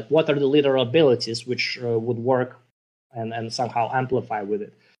 right? Like what are the literal abilities which would work and somehow amplify with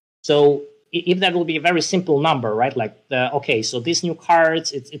it. So if that will be a very simple number, right? Like so this new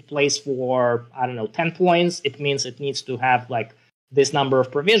cards, it plays for, I don't know, 10 points. It means it needs to have like this number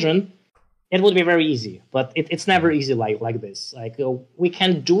of provision. It would be very easy, but it's never easy like this. Like we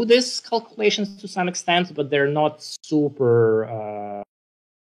can do these calculations to some extent, but they're not super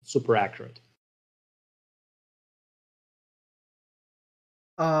accurate.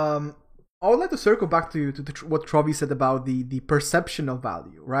 I would like to circle back to what Trovi said about the perception of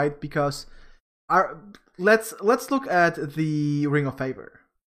value, right? Because let's look at the Ring of Favor.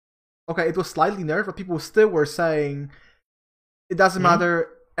 Okay, it was slightly nerfed, but people still were saying it doesn't matter.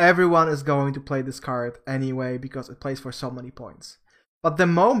 Everyone is going to play this card anyway because it plays for so many points. But the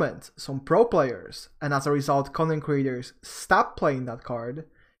moment some pro players, and as a result content creators, stopped playing that card,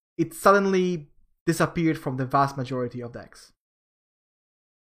 it suddenly disappeared from the vast majority of decks.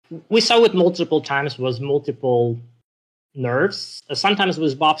 We saw it multiple times with multiple nerfs. Sometimes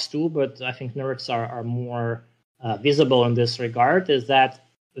with buffs too, but I think nerfs are more visible in this regard, is that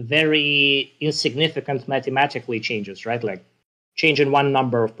very insignificant mathematically changes, right? Like changing one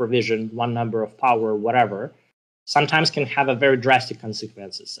number of provision, one number of power, whatever, sometimes can have a very drastic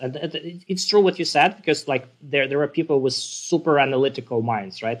consequences. And it's true what you said, because like there are people with super analytical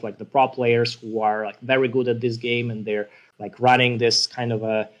minds, right? Like the pro players who are like very good at this game, and they're like running this kind of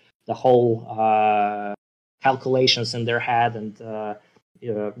the whole calculations in their head and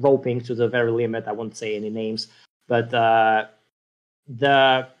roping to the very limit. I won't say any names, but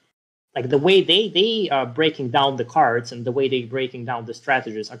the way they are breaking down the cards and the way they breaking down the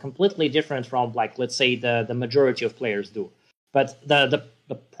strategies are completely different from, like, let's say the majority of players do. But the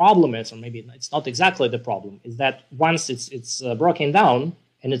problem is, or maybe it's not exactly the problem, is that once it's broken down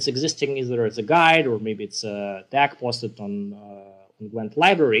and it's existing either as a guide or maybe it's a deck posted on Gwent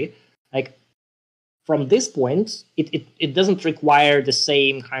library, like, from this point, it doesn't require the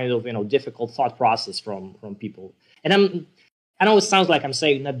same kind of difficult thought process from people. And I know it sounds like I'm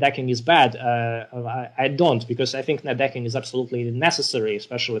saying net decking is bad. I don't, because I think net decking is absolutely necessary,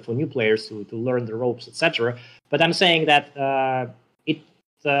 especially for new players to learn the ropes, etc. But I'm saying that it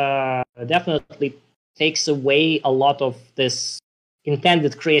definitely takes away a lot of this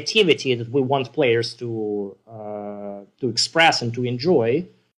intended creativity that we want players to express and to enjoy.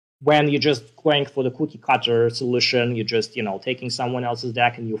 When you're just going for the cookie cutter solution, you're just taking someone else's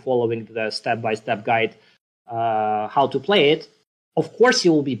deck and you're following the step-by-step guide how to play it. Of course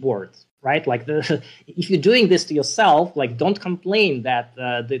you will be bored, right? Like, if you're doing this to yourself, like, don't complain that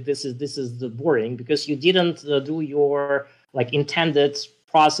this is boring, because you didn't do your intended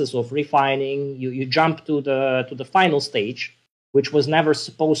process of refining. You jump to the final stage, which was never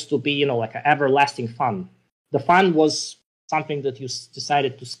supposed to be like an everlasting fun. The fun was something that you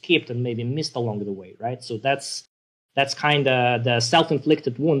decided to skip and maybe missed along the way, right? So that's kind of the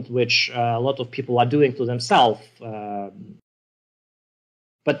self-inflicted wound which a lot of people are doing to themselves.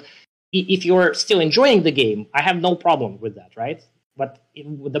 But if you're still enjoying the game, I have no problem with that, right? But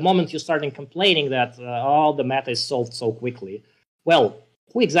the moment you're starting complaining that the meta is solved so quickly, well,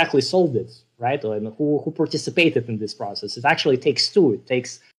 who exactly solved it, right? And who participated in this process? It actually takes two. It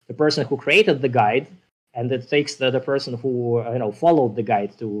takes the person who created the guide, and it takes the person who followed the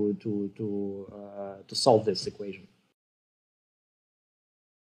guide to solve this equation.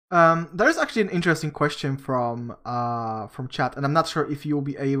 There's actually an interesting question from chat, and I'm not sure if you'll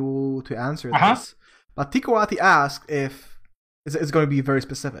be able to answer this. But Tikoati asked if it's going to be very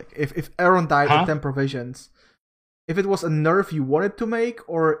specific. If Aaron died at 10 provisions, if it was a nerf you wanted to make,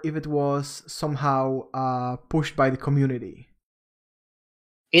 or if it was somehow pushed by the community.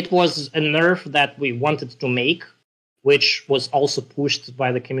 It was a nerf that we wanted to make, which was also pushed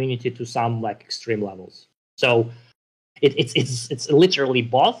by the community to some extreme levels. So it's literally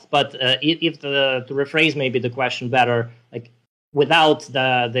both. But if to rephrase maybe the question better, without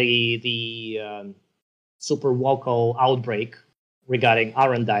the super vocal outbreak regarding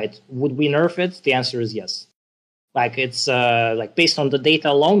Aaron died, would we nerf it? The answer is yes. It's based on the data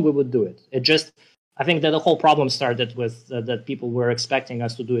alone, we would do it. I think that the whole problem started with that people were expecting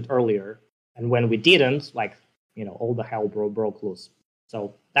us to do it earlier, and when we didn't, all the hell broke loose.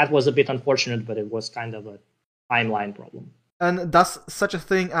 So that was a bit unfortunate, but it was kind of a timeline problem. And does such a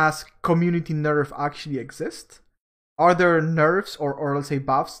thing as community nerf actually exist? Are there nerfs or let's say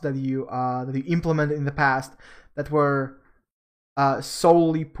buffs that you implemented in the past that were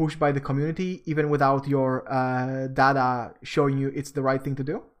solely pushed by the community, even without your data showing you it's the right thing to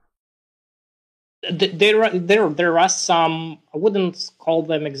do? There are some, I wouldn't call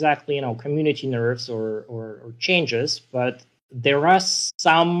them exactly community nerfs or changes, but there are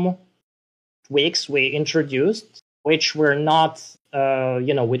some tweaks we introduced which were not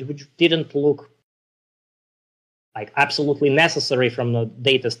which didn't look absolutely necessary from the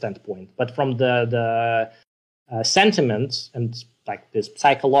data standpoint, but from the sentiment and this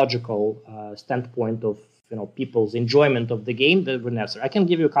psychological standpoint of people's enjoyment of the game that were necessary. I can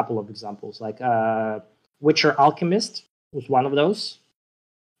give you a couple of examples, Witcher Alchemist was one of those.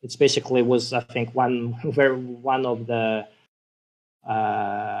 It's basically was, I think, one of the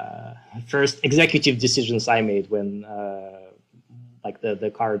first executive decisions I made when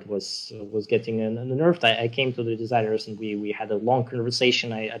the card was getting nerfed. I came to the designers and we had a long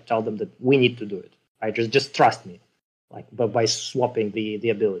conversation. I told them that we need to do it. Right? Just trust me, but by swapping the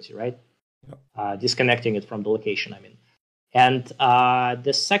ability, right? Disconnecting it from the location I'm in. And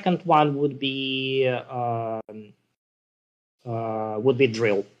the second one would be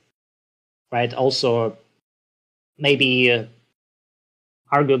drill, right? Also, maybe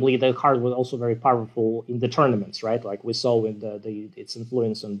arguably the card was also very powerful in the tournaments, right? Like we saw in its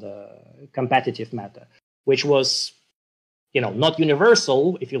influence on the competitive meta, which was not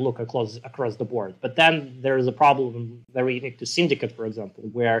universal if you look across the board. But then there is a problem very unique to Syndicate, for example,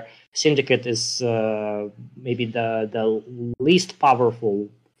 where Syndicate is maybe the least powerful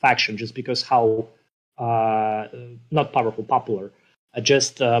faction, just because how not powerful, popular,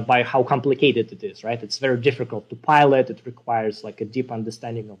 just by how complicated it is, right? It's very difficult to pilot. It requires like a deep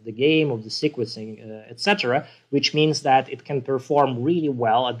understanding of the game, of the sequencing, etc., which means that it can perform really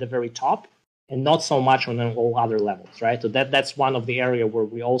well at the very top and not so much on all other levels, right? So that's one of the area where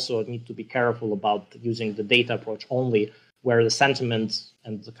we also need to be careful about using the data approach only, where the sentiment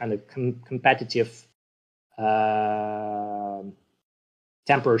and the kind of competitive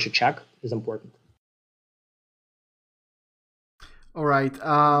temperature check is important. All right.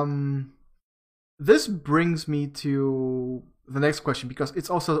 This brings me to the next question, because it's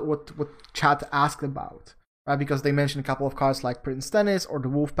also what chat asked about, right? Because they mentioned a couple of cards like Prince Tennis or the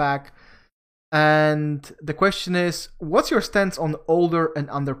Wolfpack. And the question is, what's your stance on older and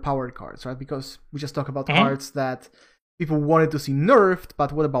underpowered cards, right? Because we just talked about cards that people wanted to see nerfed,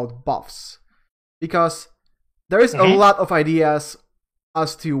 but what about buffs? Because there is a lot of ideas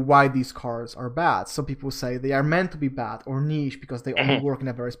as to why these cards are bad. Some people say they are meant to be bad or niche because they only work in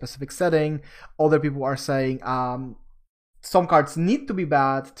a very specific setting. Other people are saying some cards need to be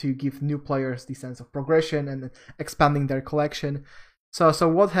bad to give new players the sense of progression and expanding their collection. So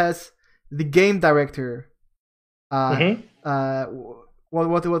what has the game director what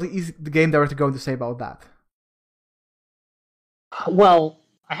is the game director going to say about that? Well,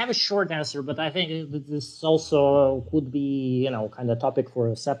 I have a short answer, but I think this also could be, kind of topic for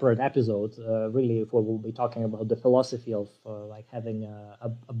a separate episode. Really, if we'll be talking about the philosophy of like having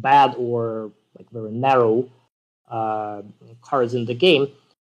a bad or like very narrow cards in the game.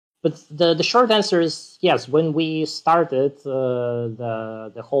 But the short answer is yes. When we started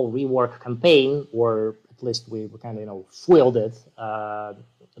the whole rework campaign, or at least we kind of fueled it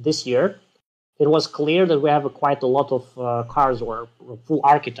this year, it was clear that we have quite a lot of cards or full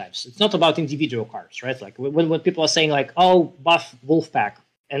archetypes. It's not about individual cards, right? Like when people are saying like, "Oh, buff Wolfpack,"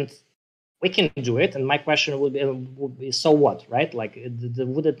 and we can do it, and my question would be so what, right? Like,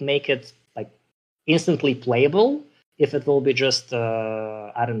 would it make it like instantly playable? If it will be just,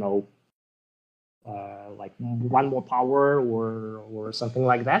 I don't know, like one more power or something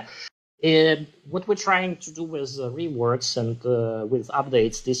like that. What we're trying to do with reworks and with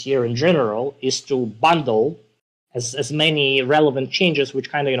updates this year in general is to bundle as many relevant changes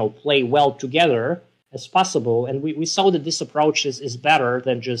which kind of play well together as possible. And we saw that this approach is better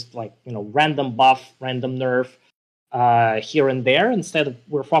than just like random buff, random nerf. Here and there. Instead,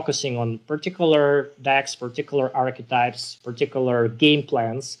 we're focusing on particular decks, particular archetypes, particular game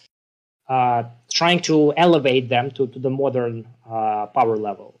plans, trying to elevate them to the modern power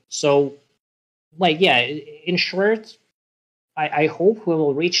level. So, like, yeah, in short, I hope we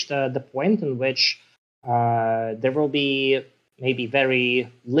will reach the point in which there will be maybe very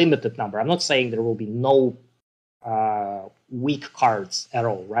limited number. I'm not saying there will be no weak cards at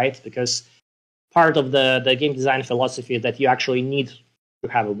all, right? Because part of the game design philosophy is that you actually need to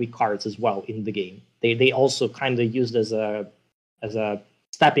have weak cards as well in the game. They also kind of used as a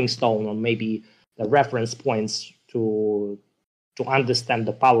stepping stone or maybe the reference points to understand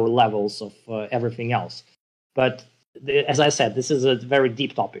the power levels of everything else. But as I said, this is a very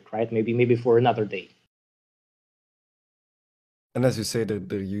deep topic, right? Maybe for another day. And as you say,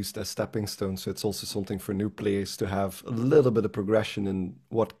 they're used as stepping stones, so it's also something for new players to have a little bit of progression in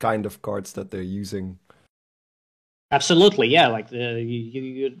what kind of cards that they're using. Absolutely, yeah. Like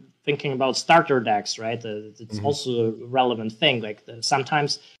you're thinking about starter decks, right? It's also a relevant thing. Like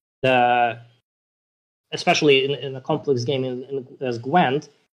sometimes, especially in a complex game as Gwent,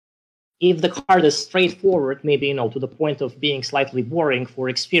 if the card is straightforward, maybe to the point of being slightly boring for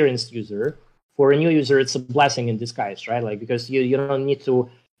experienced user. For a new user, it's a blessing in disguise, right? Like because you don't need to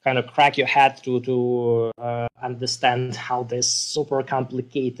kind of crack your head to understand how this super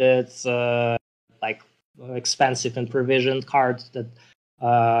complicated, like expensive and provisioned card that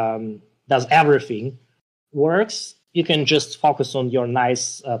does everything works. You can just focus on your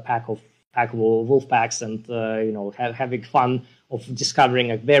nice pack of wolf packs and having fun of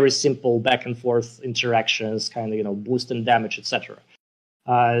discovering a very simple back and forth interactions, kind of boost and damage, etc.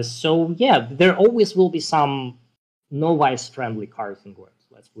 So yeah, there always will be some novice-friendly cards in Gwent.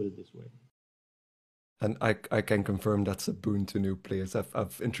 Let's put it this way. And I can confirm that's a boon to new players.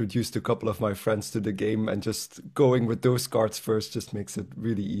 I've introduced a couple of my friends to the game, and just going with those cards first just makes it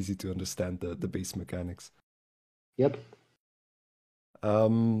really easy to understand the base mechanics. Yep.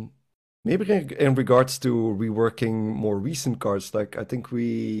 Maybe in regards to reworking more recent cards, like I think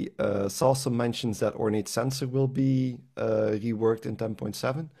we saw some mentions that Ornate Sensor will be reworked in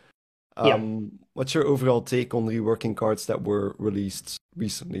 10.7. What's your overall take on reworking cards that were released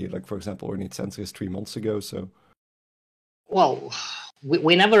recently? Like, for example, Ornate Sensor is 3 months ago, so... Well,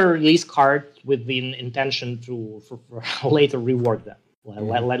 we never release cards with the intention for later rework them.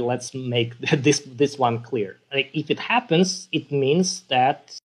 Let's make this one clear. Like, if it happens, it means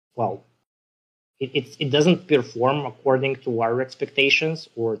that, well, it doesn't perform according to our expectations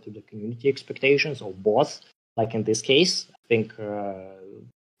or to the community expectations, or both. Like in this case, I think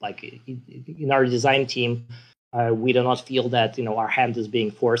like in our design team, we do not feel that our hand is being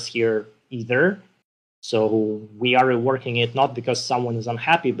forced here either. So we are reworking it not because someone is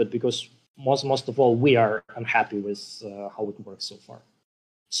unhappy, but because most of all we are unhappy with how it works so far.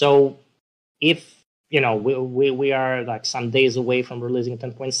 So if we are like some days away from releasing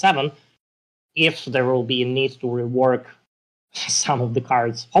 10.7, if there will be a need to rework some of the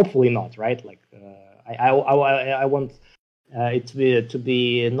cards, hopefully not, right? Like I want it to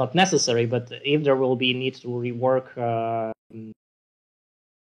be not necessary, but if there will be a need to rework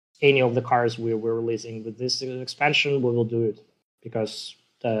any of the cards we're releasing with this expansion, we will do it, because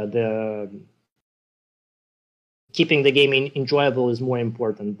the keeping the game enjoyable is more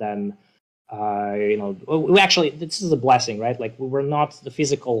important than we actually, this is a blessing, right? Like, we were not the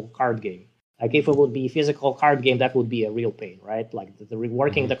physical card game. Like, if it would be a physical card game, that would be a real pain, right? Like, the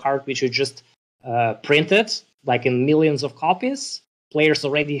reworking the card, which you just printed like in millions of copies, players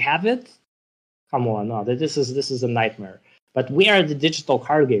already have it. Come on, no, this is a nightmare. But we are the digital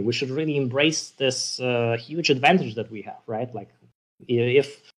card game. We should really embrace this huge advantage that we have, right? Like,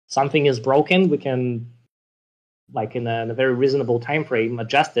 if something is broken, we can, like, in a very reasonable time frame,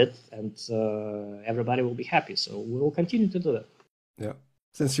 adjust it, and everybody will be happy. So we will continue to do that. Yeah.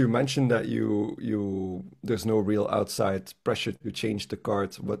 Since you mentioned that there's no real outside pressure to change the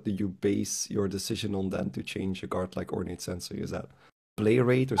card, what do you base your decision on then to change a card like Ornate Sensei? Is that play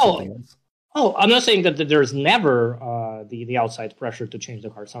rate or something else? Oh, I'm not saying that there's never the outside pressure to change the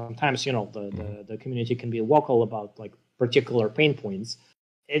card. Sometimes, the community can be vocal about, like, particular pain points.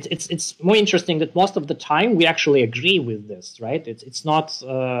 It's more interesting that most of the time we actually agree with this, right? It's not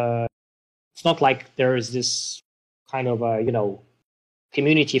like there is this kind of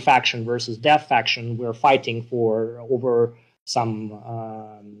community faction versus dev faction we're fighting over some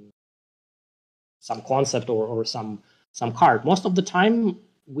concept or some card. Most of the time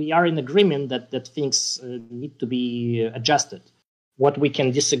we are in agreement that things need to be adjusted. What we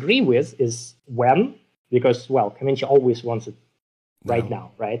can disagree with is when, because, well, community always wants it right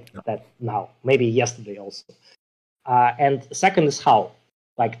now, right? Yeah. That now, maybe yesterday also. And second is how.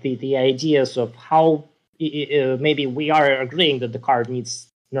 Like, the ideas of how maybe we are agreeing that the card needs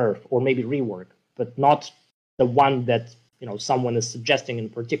nerf or maybe rework, but not the one that someone is suggesting in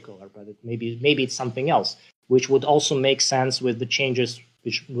particular, but maybe it's something else, which would also make sense with the changes,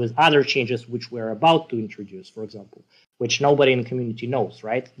 with other changes which we're about to introduce, for example, which nobody in the community knows,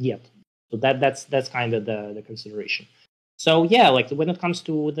 right? Yet. So that's kind of the consideration. So yeah, like, when it comes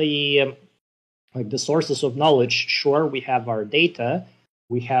to the sources of knowledge, sure, we have our data,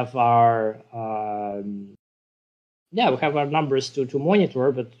 we have our numbers to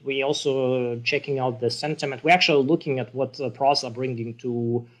monitor, but we also checking out the sentiment. We're actually looking at what pros are bringing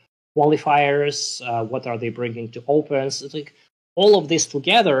to qualifiers, what are they bringing to opens. It's like all of this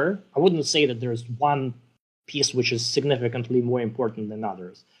together. I wouldn't say that there's one piece which is significantly more important than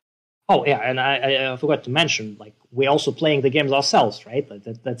others. Oh yeah, and I forgot to mention, like, we're also playing the games ourselves, right?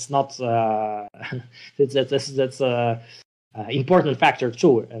 That's not that's important factor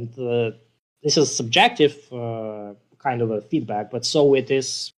too, and this is subjective kind of a feedback, but so it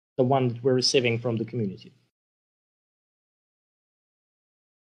is the one that we're receiving from the community.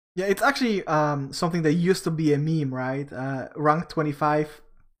 Yeah, it's actually something that used to be a meme, right? Rank 25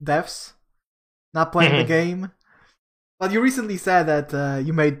 devs not playing the game. But you recently said that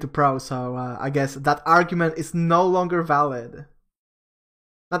you made it to pro, so I guess that argument is no longer valid.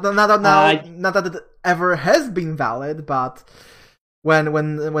 Not that it ever has been valid, but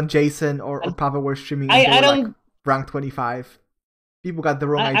when Jason or Pavel were streaming, like rank 25, people got the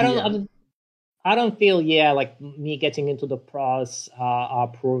wrong idea. I don't feel like me getting into the pros are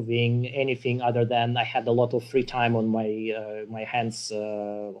proving anything other than I had a lot of free time on my hands,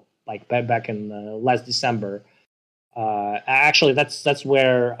 like back in last December. Actually, that's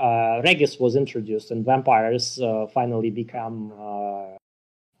where Regis was introduced, and vampires finally become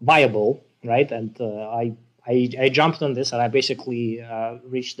viable, right? And I jumped on this, and I basically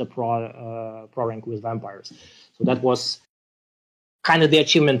reached the pro rank with vampires. So that was kind of the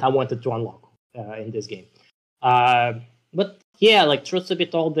achievement I wanted to unlock in this game. But yeah, like, truth to be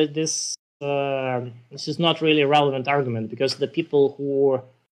told, that this is not really a relevant argument, because the people who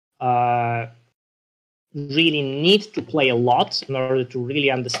really need to play a lot in order to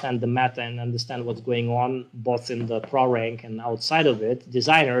really understand the meta and understand what's going on, both in the pro rank and outside of it.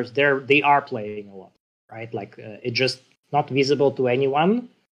 Designers, they are playing a lot, right? Like it's just not visible to anyone.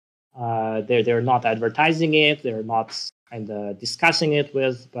 They're not advertising it. They're not kind of discussing it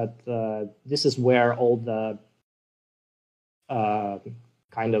with. But this is where all the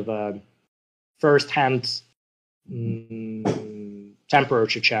kind of first-hand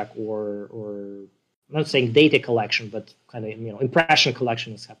temperature check or I'm not saying data collection, but kind of impression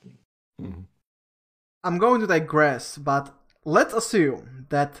collection is happening. Mm-hmm. I'm going to digress, but let's assume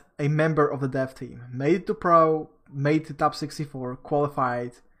that a member of the dev team made it to pro, made it to top 64,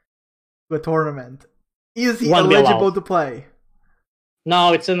 qualified to a tournament. Is he eligible to play?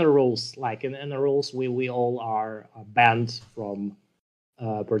 No, it's in the rules. Like in the rules, we all are banned from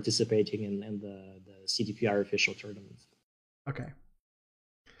participating in the CDPR official tournaments. Okay.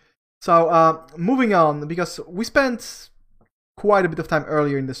 So moving on, because we spent quite a bit of time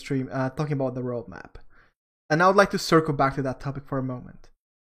earlier in the stream talking about the roadmap. And I would like to circle back to that topic for a moment.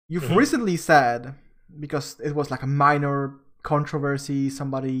 You've recently said, because it was like a minor controversy,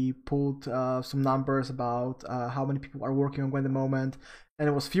 somebody pulled some numbers about how many people are working on Gwent at the moment, and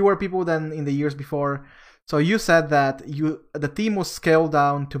it was fewer people than in the years before. So you said that the team was scaled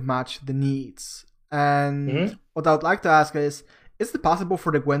down to match the needs. And what I would like to ask is it possible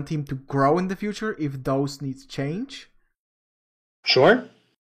for the Gwent team to grow in the future if those needs change? Sure.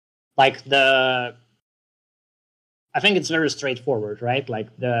 Like I think it's very straightforward, right?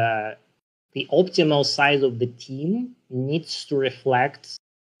 Like the optimal size of the team needs to reflect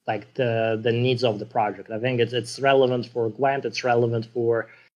like the needs of the project. I think it's relevant for Gwent. It's relevant for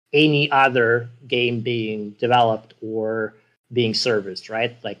any other game being developed or being serviced,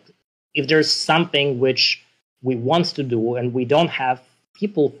 right? Like if there's something which we want to do and we don't have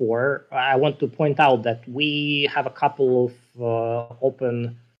people for, I want to point out that we have a couple of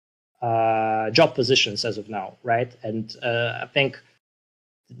open job positions as of now, right? And I think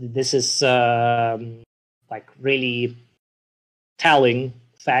this is like really telling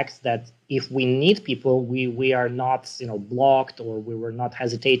fact that if we need people, we are not blocked, or we were not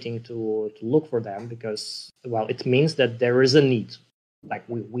hesitating to look for them, because it means that there is a need. Like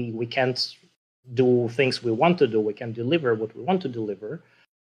we can't do things we want to do. We can deliver what we want to deliver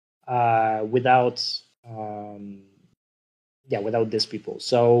without these people.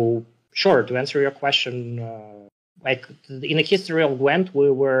 So sure, to answer your question, like in the history of Gwent,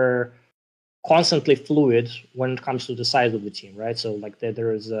 we were constantly fluid when it comes to the size of the team, right? So like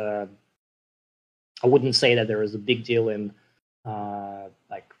there is I wouldn't say that there is a big deal in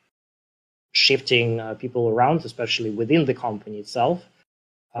like shifting people around, especially within the company itself,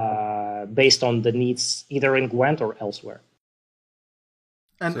 based on the needs either in Gwent or elsewhere.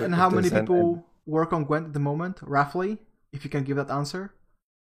 And how many people work on Gwent at the moment, roughly, if you can give that answer?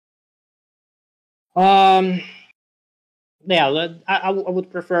 Yeah, I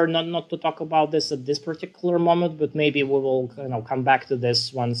would prefer not to talk about this at this particular moment, but maybe we will come back to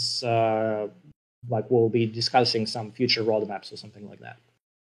this once like we'll be discussing some future roadmaps or something like that.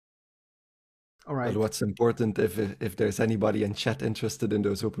 All right. But what's important, if there's anybody in chat interested in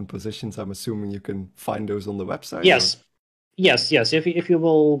those open positions, I'm assuming you can find those on the website? Yes. Or? Yes. If you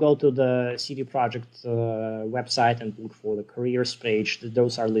will go to the CD Projekt website and look for the careers page,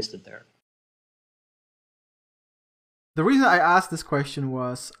 those are listed there. The reason I asked this question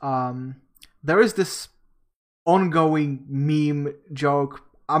was there is this ongoing meme joke.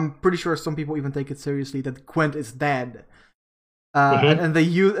 I'm pretty sure some people even take it seriously that Gwent is dead, and they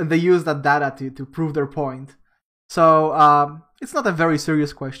use that data to prove their point. So it's not a very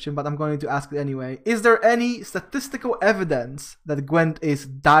serious question, but I'm going to ask it anyway. Is there any statistical evidence that Gwent is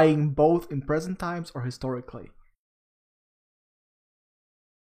dying both in present times or historically?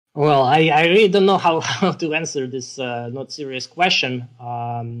 Well, I really don't know how to answer this not serious question.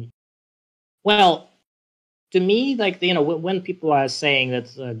 Well, to me, like when people are saying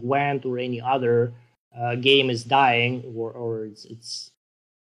that Gwent or any other game is dying or it's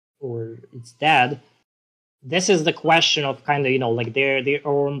dead, this is the question of kind of like their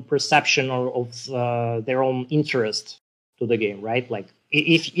own perception of their own interest to the game, right? Like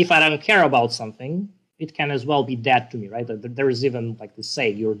if I don't care about something, it can as well be dead to me, right? There is even like the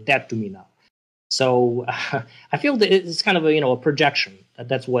saying, "You're dead to me now." So I feel that it's kind of a projection.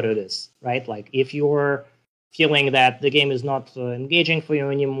 That's what it is, right? Like if you're feeling that the game is not engaging for you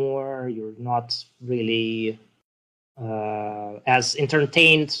anymore, you're not really as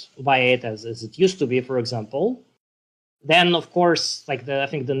entertained by it as it used to be, for example, then of course, like I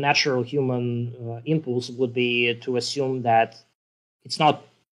think the natural human impulse would be to assume that it's not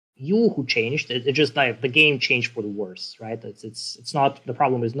you who changed. It just like the game changed for the worse, right? It's not, the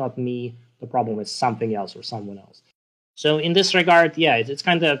problem is not me. The problem is something else or someone else. So in this regard, yeah, it's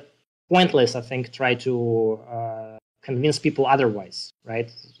kind of pointless, I think, try to convince people otherwise,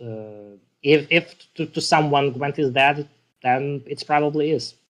 right? If to someone Gwent is bad, then it probably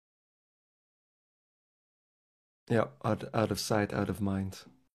is. Yeah, out of sight, out of mind.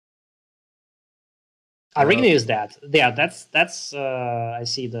 Arena is dead. Yeah, that's. I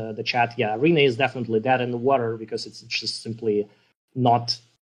see the chat. Yeah, Arena is definitely dead in the water because it's just simply not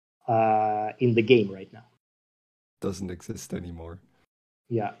in the game right now. Doesn't exist anymore.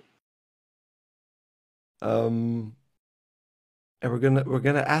 Yeah. And we're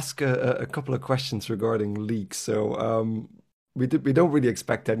gonna ask a couple of questions regarding leaks. So we don't really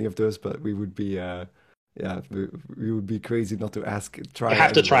expect any of those, but we would be we would be crazy not to ask. Try. We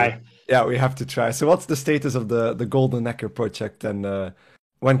have to try. Yeah, we have to try. So what's the status of the Golden Necker project, and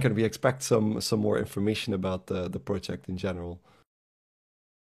when can we expect some more information about the project in general?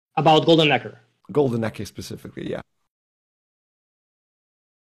 About Golden Necker. Golden Necker specifically, yeah.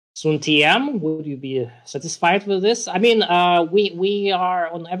 Soon TM, would you be satisfied with this? I mean, we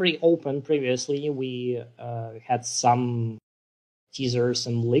are on every open previously. We had some teasers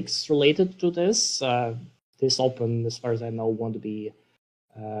and leaks related to this. This open, as far as I know, won't be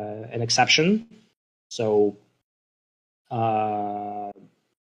an exception. So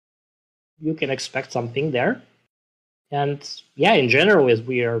you can expect something there. And yeah, in general, as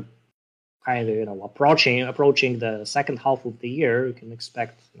we are kind of approaching the second half of the year, you can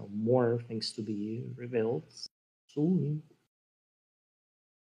expect more things to be revealed soon.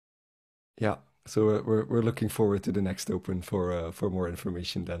 Yeah, so we're looking forward to the next open for more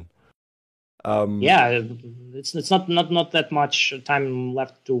information then. Yeah, it's not that much time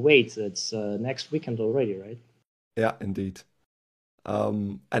left to wait. It's next weekend already, right? Yeah, indeed.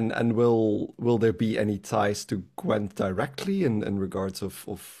 And will there be any ties to Gwent directly in regards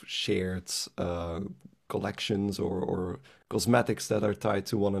of shared collections or cosmetics that are tied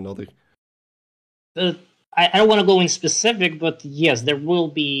to one another? I don't want to go in specific, but yes, there will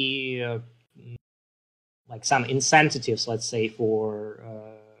be like some incentives, let's say, for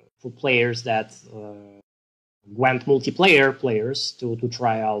players that Gwent multiplayer players to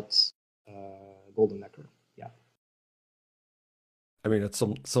try out Golden Necker. Yeah. I mean, it's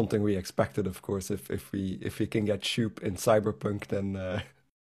something we expected, of course. If we can get Shoop in Cyberpunk, then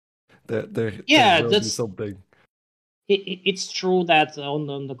there will be something. It's true that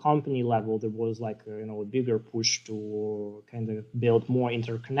on the company level there was like a bigger push to kind of build more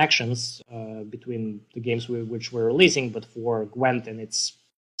interconnections between the games which we're releasing, but for Gwent and its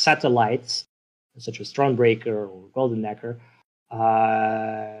satellites such as Thronebreaker or Golden Necker,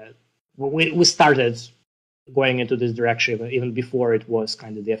 we started going into this direction even before it was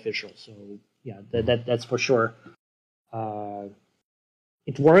kind of the official. So yeah, that's for sure.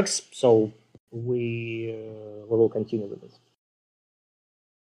 It works, so we will continue with this.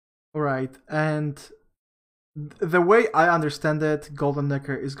 All right, and the way I understand it, Golden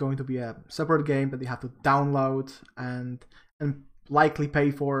Necker is going to be a separate game that you have to download and likely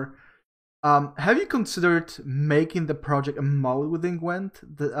pay for. Have you considered making the project a mode within Gwent,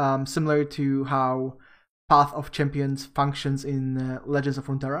 similar to how Path of Champions functions in Legends of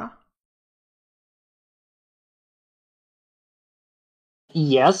Runeterra?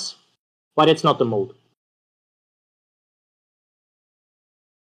 Yes, but it's not the mode.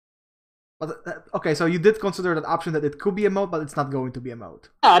 But okay, so you did consider that option that it could be a mode, but it's not going to be a mode.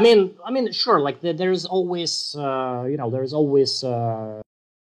 Yeah, I mean, sure. Like there's always, there's always a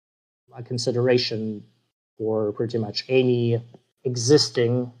consideration for pretty much any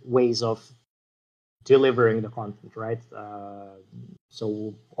existing ways of delivering the content, right?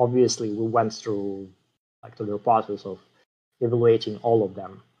 So obviously we went through the process of evaluating all of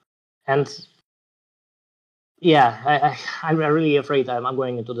them, and yeah, I'm really afraid I'm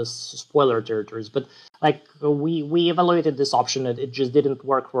going into this spoiler territories, but we evaluated this option and it just didn't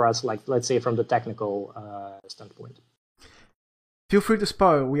work for us, let's say from the technical standpoint. Feel free to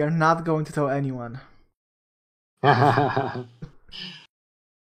spoil. We are not going to tell anyone.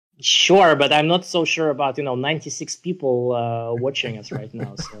 Sure, but I'm not so sure about 96 people watching us right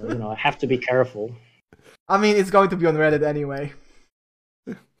now, so I have to be careful. I mean, it's going to be on Reddit anyway.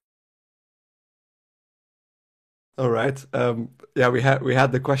 All right. Yeah, we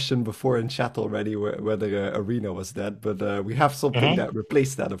had the question before in chat already whether Arena was dead, but we have something that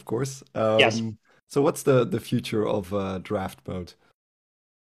replaced that, of course. Yes. So what's the future of draft mode?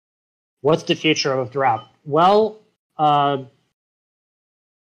 What's the future of draft? Well,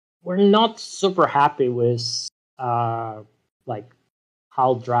 we're not super happy with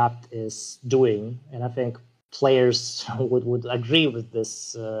how draft is doing, and I think players would agree with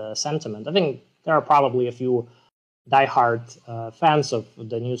this sentiment. I think there are probably a few diehard fans of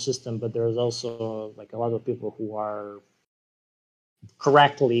the new system, but there's also like a lot of people who are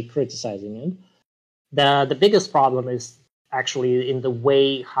correctly criticizing it. The biggest problem is actually in the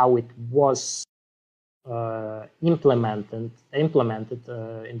way how it was implemented in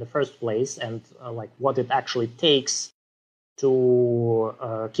the first place, and like what it actually takes to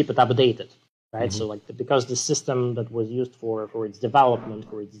keep it updated, right? Mm-hmm. So like because the system that was used for its development,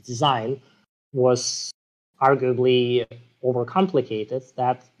 for its design, was arguably overcomplicated,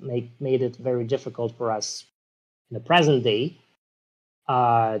 that made it very difficult for us in the present day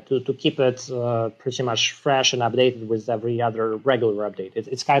to keep it pretty much fresh and updated with every other regular update.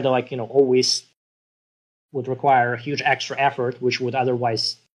 It's kind of like, always would require a huge extra effort, which would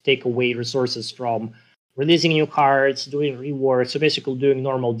otherwise take away resources from releasing new cards, doing rework, so basically doing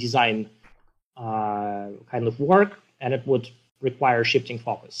normal design kind of work, and it would require shifting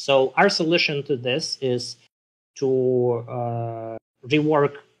focus. So our solution to this is to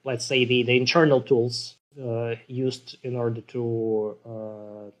rework, let's say, the internal tools used in order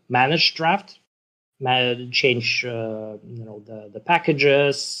to manage draft, change the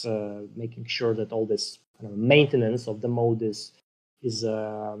packages, making sure that all this kind of maintenance of the mode is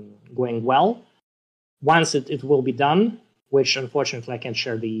going well. Once it will be done, which unfortunately I can't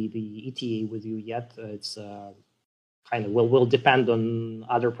share the ETA with you yet. It's kind of will depend on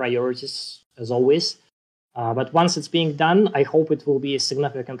other priorities as always. But once it's being done, I hope it will be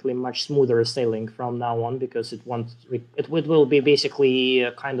significantly much smoother sailing from now on, because it will be basically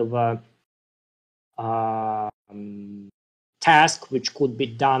a kind of a task which could be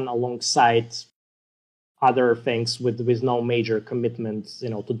done alongside other things with no major commitments,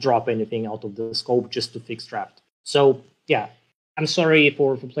 to drop anything out of the scope just to fix draft. So yeah, I'm sorry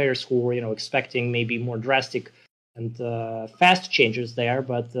for players who were expecting maybe more drastic and fast changes there,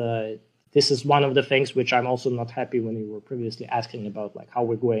 but this is one of the things which I'm also not happy when you were previously asking about, like how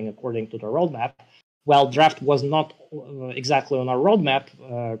we're going according to the roadmap. Well, draft was not exactly on our roadmap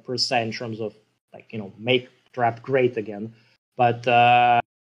per se in terms of make draft great again, but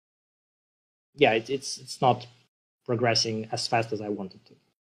yeah, it's not progressing as fast as I wanted to.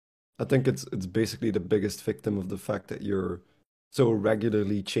 I think it's basically the biggest victim of the fact that you're so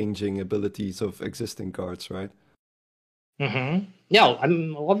regularly changing abilities of existing cards, right? Mm-hmm. Yeah,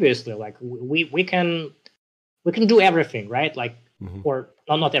 I'm obviously like we can do everything, right? Like, or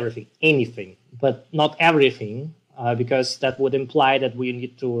not everything, anything, but not everything, because that would imply that we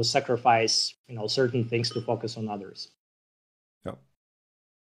need to sacrifice certain things to focus on others. Yeah.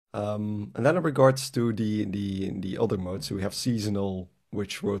 And then in regards to the other modes, so we have seasonal,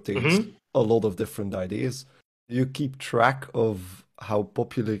 which rotates a lot of different ideas. Do you keep track of how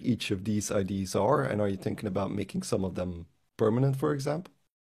popular each of these ideas are, and are you thinking about making some of them permanent, for example?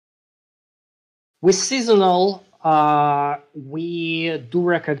 With seasonal, we do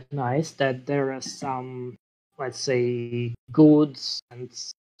recognize that there are some, let's say, good and,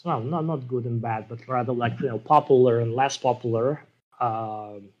 well, not good and bad, but rather like popular and less popular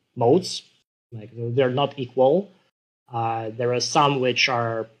modes. Like they're not equal. There are some which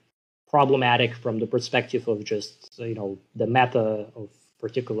are problematic from the perspective of just the meta of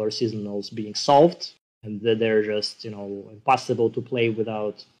particular seasonals being solved, and that they're just impossible to play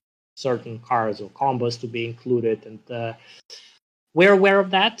without certain cards or combos to be included. And we're aware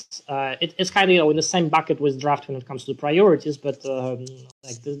of that. It's kind of in the same bucket with draft when it comes to priorities, but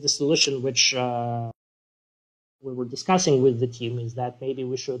like the solution which we were discussing with the team is that maybe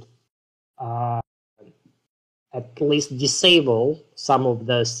we should at least disable some of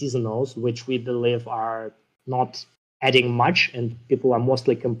the seasonals which we believe are not adding much, and people are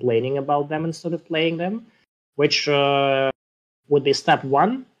mostly complaining about them instead of playing them, which would be step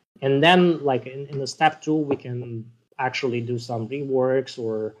one. And then, like in the step two, we can actually do some reworks,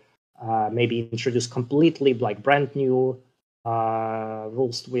 or maybe introduce completely like brand new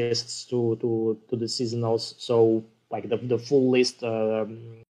rules twists to the seasonals. So like the full list of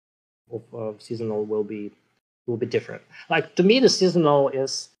seasonal will be different. Like to me, the seasonal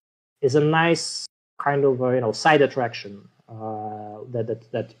is a nice kind of side attraction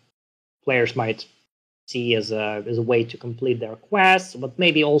that players might see as a way to complete their quests, but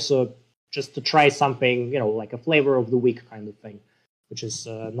maybe also just to try something like a flavor of the week kind of thing, which is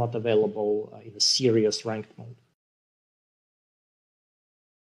not available in a serious ranked mode.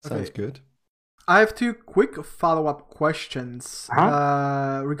 Sounds good. I have two quick follow-up questions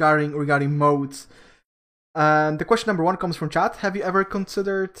regarding modes. The question number one comes from chat. Have you ever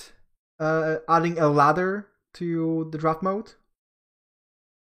considered adding a ladder to the draft mode?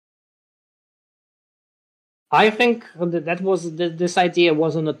 I think that was this idea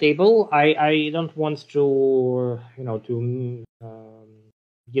was on the table. I don't want to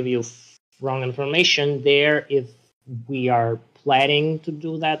give you wrong information there if we are planning to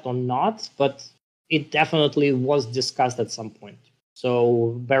do that or not, but it definitely was discussed at some point.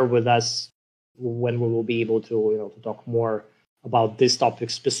 So bear with us when we will be able to to talk more about this topic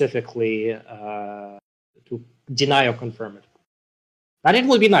specifically, to deny or confirm it. But it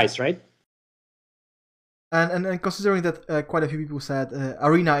would be nice, right? And considering that quite a few people said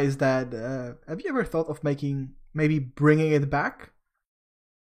Arena is dead, have you ever thought of maybe bringing it back?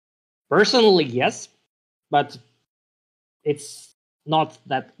 Personally, yes, but it's not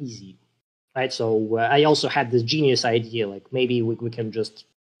that easy, right? So I also had this genius idea, like maybe we can just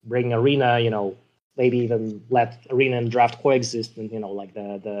bring Arena, maybe even let Arena and Draft coexist, and like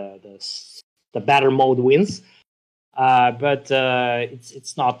the better mode wins. But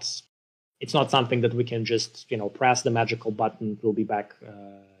it's not something that we can just press the magical button. It will be back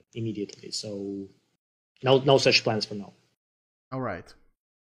immediately. So no such plans for now. All right.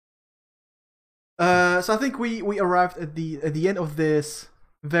 So I think we arrived at the end of this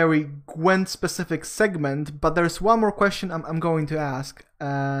very Gwent specific segment, but there's one more question I'm going to ask,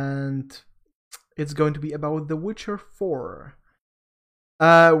 and it's going to be about The Witcher 4.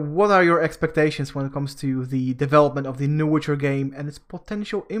 What are your expectations when it comes to the development of the new Witcher game and its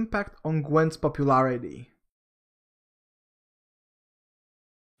potential impact on Gwent's popularity?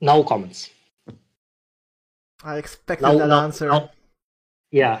 No comments. I expected that answer. No.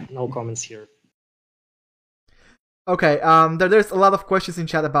 Yeah, no comments here. Okay, there's a lot of questions in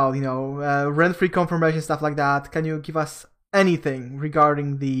chat about, rent-free confirmation, stuff like that. Can you give us anything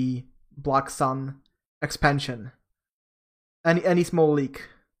regarding the Black Sun expansion? Any small leak.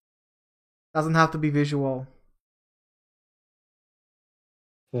 Doesn't have to be visual.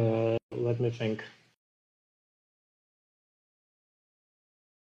 Let me think.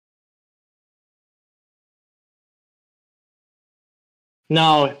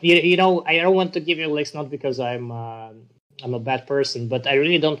 No, I don't want to give you a list, not because I'm a bad person, but I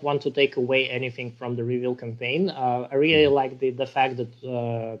really don't want to take away anything from the reveal campaign. I really like the fact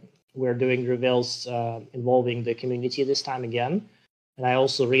that we're doing reveals involving the community this time again, and I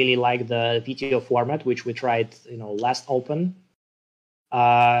also really like the video format, which we tried, last open.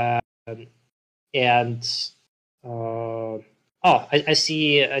 I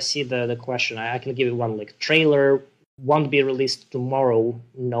see the question. I can give you one. Like, trailer won't be released tomorrow.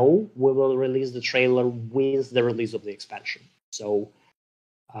 No, we will release the trailer with the release of the expansion. So,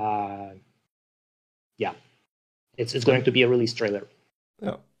 yeah, it's going to be a release trailer.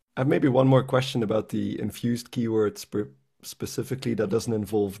 Yeah, I have maybe one more question about the infused keywords specifically that doesn't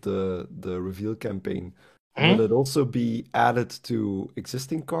involve the reveal campaign. Mm-hmm. Will it also be added to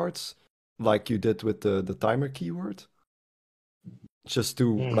existing cards, like you did with the timer keyword, just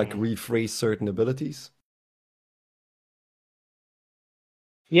to like rephrase certain abilities?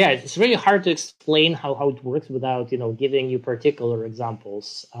 Yeah, it's really hard to explain how it works without giving you particular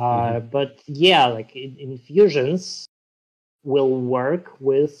examples. But yeah, like infusions will work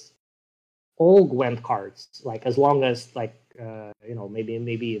with all Gwent cards, like as long as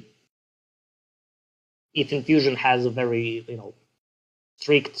maybe if infusion has a very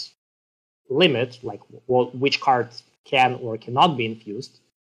strict limit, like which cards can or cannot be infused.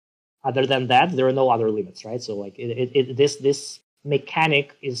 Other than that, there are no other limits, right? So like this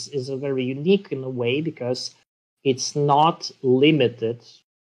mechanic is a very unique in a way because it's not limited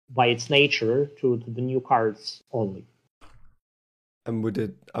by its nature to the new cards only. And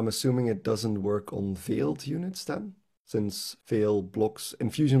I'm assuming it doesn't work on veiled units then, since veil blocks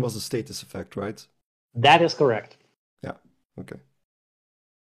infusion was a status effect, right? That is correct. Yeah. Okay.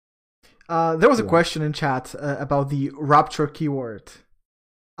 There was a question in chat about the rapture keyword.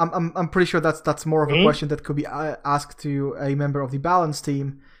 I'm pretty sure that's more of a question that could be asked to a member of the balance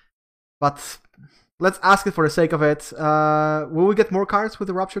team, but let's ask it for the sake of it. Will we get more cards with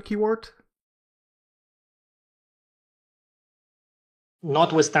the rapture keyword?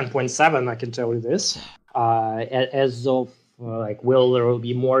 Not with 10.7, I can tell you this. As of will there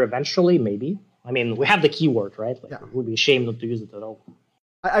be more eventually? Maybe. I mean, we have the keyword, right? Like, yeah. It would be a shame not to use it at all.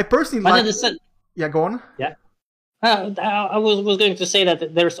 I personally Yeah, go on. Yeah. I was going to say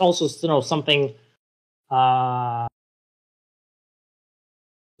that there's also something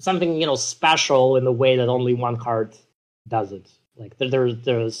special in the way that only one card does it. Like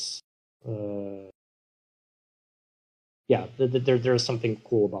there's something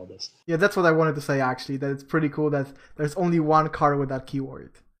cool about this. Yeah, that's what I wanted to say actually. That it's pretty cool that there's only one card with that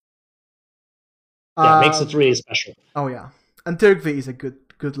keyword. Yeah, it makes it really special. Oh yeah, and Turkvi is a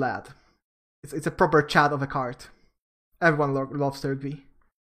good lad. it's a proper chat of a card. Everyone loves Turkey.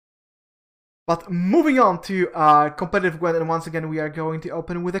 But moving on to competitive Gwent, and once again we are going to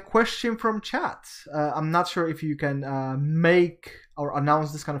open with a question from chat. I'm not sure if you can make or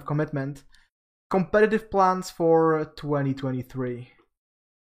announce this kind of commitment. Competitive plans for 2023.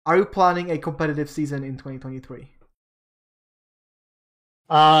 Are you planning a competitive season in 2023?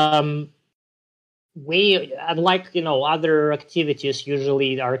 We, unlike other activities,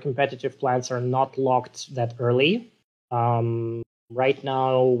 usually our competitive plans are not locked that early. Right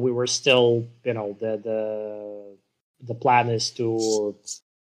now, we were still, the plan is to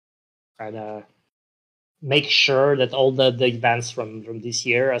kind of make sure that all the events from this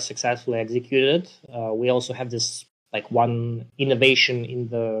year are successfully executed. We also have this one innovation in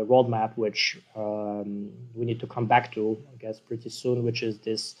the roadmap, which we need to come back to, I guess, pretty soon, which is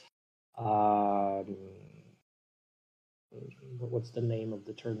this. What's the name of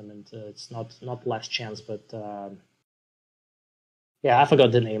the tournament? It's not Last Chance, but. Yeah, I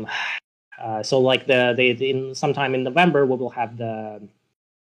forgot the name. So in sometime in November we will have the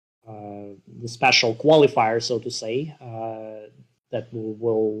special qualifier, so to say, that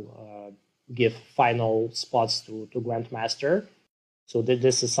will give final spots to Grandmaster. So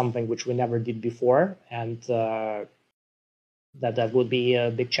this is something which we never did before, and that would be a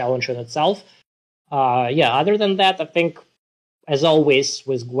big challenge in itself. Other than that, I think, as always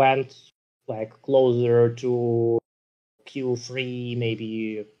with Gwent, closer to Q3,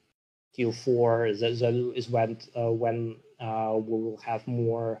 maybe Q4 is when we will have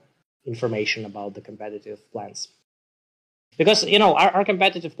more information about the competitive plans. Because our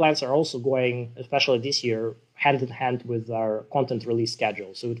competitive plans are also going, especially this year, hand in hand with our content release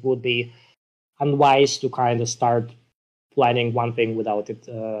schedule. So it would be unwise to kind of start planning one thing without it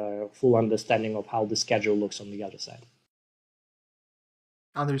full understanding of how the schedule looks on the other side.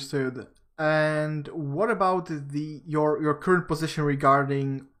 Understood. And what about your current position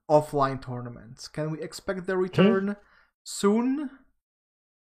regarding offline tournaments? Can we expect the return soon?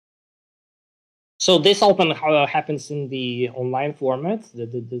 So this open happens in the online format.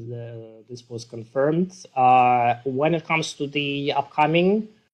 This was confirmed. When it comes to the upcoming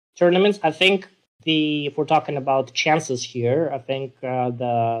tournaments, I think if we're talking about chances here, I think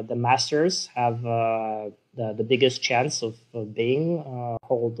the Masters have the biggest chance of being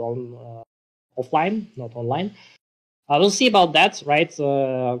held on offline, not online. We'll see about that, right?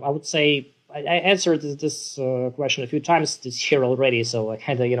 I would say I answered this question a few times this year already, so I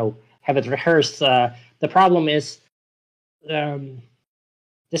kind of have it rehearsed. The problem is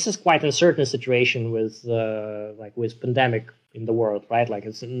this is quite an uncertain situation with pandemic in the world, right?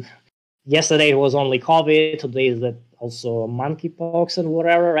 Yesterday it was only COVID, today is that also monkeypox and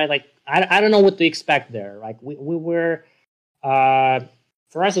whatever, right? I don't know what to expect there. We were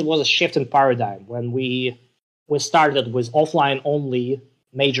for us, it was a shift in paradigm when we started with offline only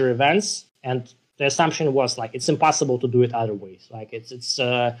major events, and the assumption was it's impossible to do it other ways.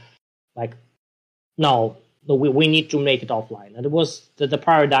 No, we need to make it offline, and it was the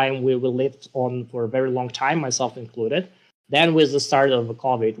paradigm we lived on for a very long time, myself included. Then, with the start of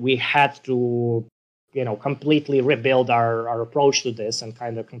COVID, we had to completely rebuild our approach to this, and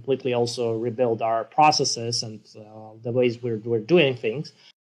kind of completely also rebuild our processes and the ways we're doing things.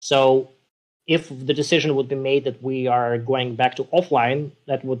 So if the decision would be made that we are going back to offline,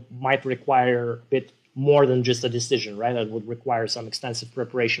 that might require a bit more than just a decision, right? That would require some extensive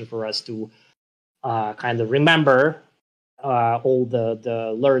preparation for us to kind of remember all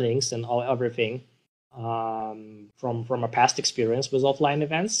the learnings and everything from a past experience with offline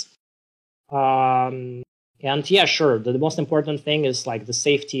events. And yeah, sure. The most important thing is the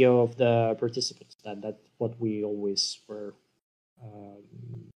safety of the participants. That's what we always were,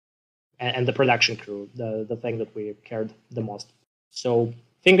 and the production crew, the thing that we cared the most. So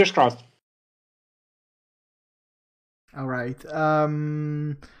fingers crossed. All right.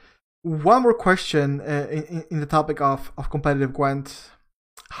 One more question in the topic of competitive Gwent.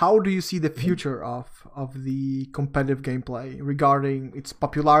 How do you see the future of the competitive gameplay regarding its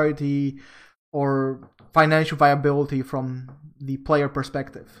popularity or financial viability from the player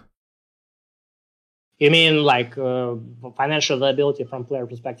perspective? You mean financial viability from player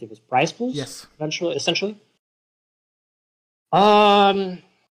perspective is prize pools? Yes. Essentially? Hard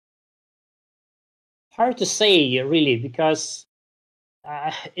to say, really, because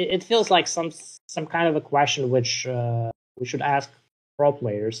it feels like some kind of a question which we should ask pro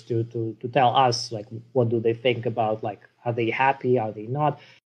players to tell us what do they think about, are they happy, are they not.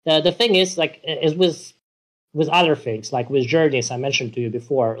 The thing is with other things, with journeys I mentioned to you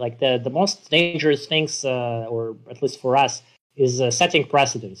before, the most dangerous things, or at least for us, is setting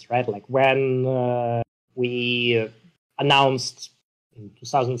precedents, right? Like when we announced in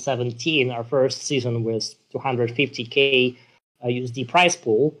 2017 our first season with 250K USD prize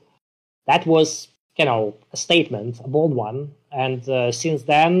pool, that was, a statement, a bold one. And since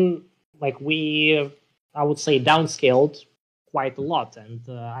then, like I would say, downscaled quite a lot. And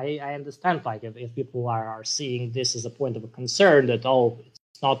I understand, like, if people are seeing this as a point of a concern that,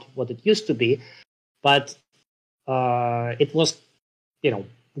 it's not what it used to be. But it was,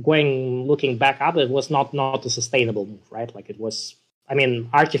 looking back up, it was not a sustainable move, right? Like it was,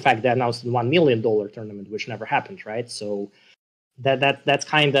 Artifact, they announced a $1 million tournament, which never happened, right? So that's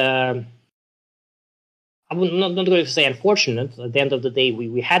kind of, I'm not going to say unfortunate. At the end of the day,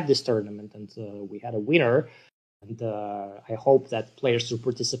 we had this tournament and we had a winner. And I hope that players who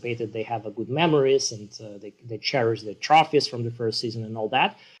participated, they have a good memories and they cherish the trophies from the first season and all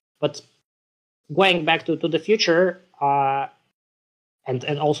that. But going back to the future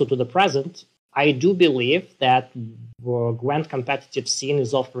and also to the present, I do believe that the Gwent competitive scene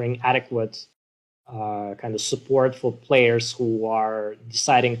is offering adequate kind of support for players who are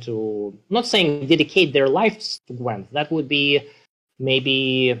deciding to, I'm not saying dedicate their lives to Gwent. That would be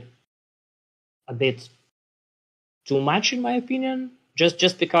maybe a bit too much, in my opinion.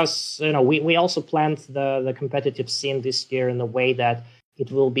 Just because we also planned the competitive scene this year in a way that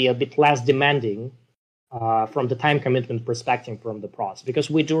it will be a bit less demanding from the time commitment perspective from the pros, because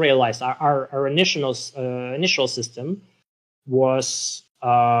we do realize our initial system was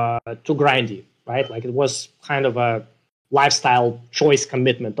too grindy, right? Like it was kind of a lifestyle choice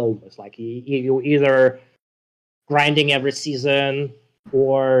commitment almost. Like you either grinding every season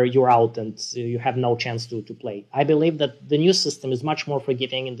or you're out and you have no chance to play. I believe that the new system is much more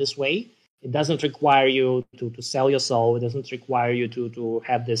forgiving in this way. It doesn't require you to sell your soul. It doesn't require you to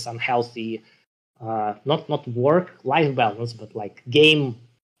have this unhealthy, not work-life balance, but like game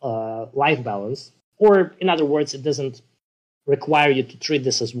life balance. Or in other words, it doesn't require you to treat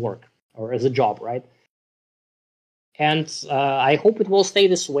this as work or as a job, right? And I hope it will stay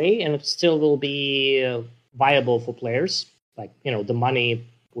this way and it still will be viable for players. Like, the money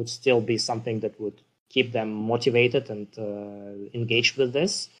would still be something that would keep them motivated and engaged with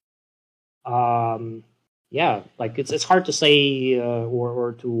this. Like it's hard to say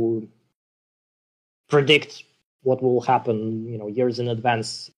or to predict what will happen, years in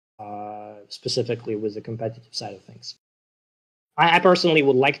advance, specifically with the competitive side of things. I personally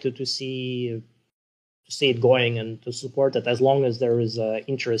would like to see it going and to support it, as long as there is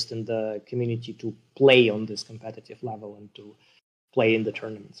interest in the community to play on this competitive level and to play in the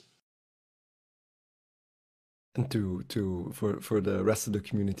tournaments. And for the rest of the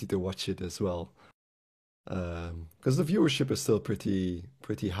community to watch it as well, because the viewership is still pretty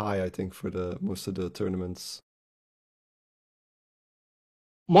high, I think, for the most of the tournaments.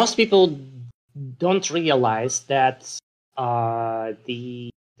 Most people don't realize that the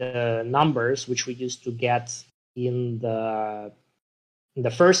numbers which we used to get in the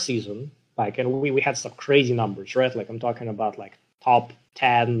first season, like, and we had some crazy numbers, right? Like I'm talking about like top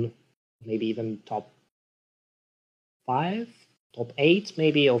 10, maybe even top 5, top 8,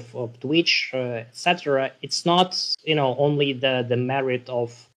 maybe of Twitch, etc. It's not only the merit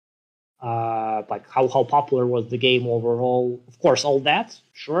of like how popular was the game overall. Of course, all that,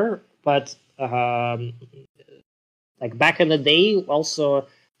 sure, but like back in the day, also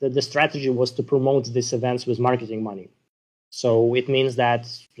the strategy was to promote these events with marketing money. So it means that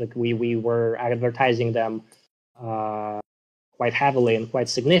like we were advertising them quite heavily and quite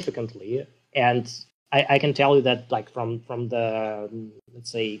significantly. And I can tell you that like from the,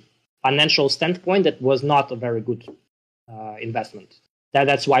 let's say, financial standpoint, that was not a very good investment.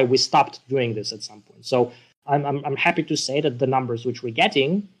 That's why we stopped doing this at some point. So I'm happy to say that the numbers which we're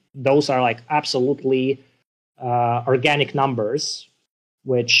getting, those are like absolutely organic numbers,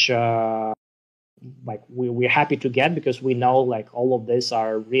 which like we're happy to get, because we know like all of this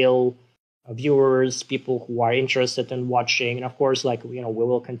are real viewers, people who are interested in watching. And of course, like we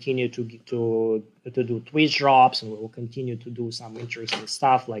will continue to do Twitch drops, and we will continue to do some interesting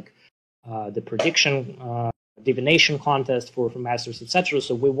stuff like the prediction divination contest for masters, etc.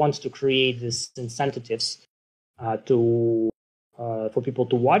 So we want to create these incentives for people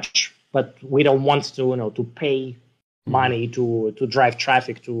to watch, but we don't want to pay money to drive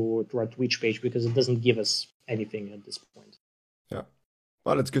traffic to our Twitch page, because it doesn't give us anything at this point. Yeah,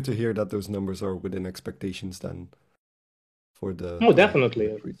 well, it's good to hear that those numbers are within expectations then for the. Oh,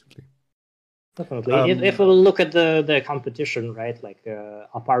 definitely. Recently. Definitely. If we look at the competition, right, like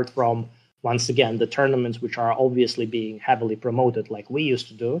apart from, once again, the tournaments which are obviously being heavily promoted like we used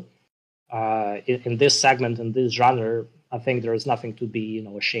to do, in this segment, in this genre, I think there is nothing to be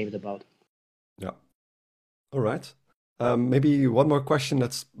ashamed about. Yeah. All right. Maybe one more question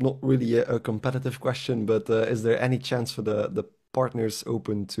that's not really a competitive question, but is there any chance for the partners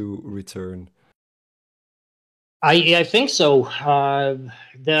open to return? I think so.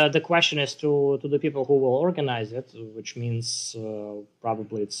 The question is to the people who will organize it, which means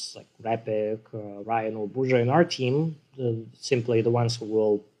probably it's like Repik, Ryan, or Buja in our team, simply the ones who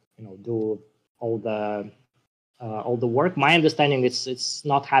will do all the work. My understanding is it's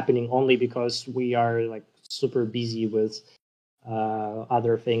not happening only because we are like super busy with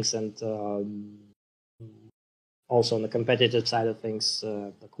other things and also on the competitive side of things,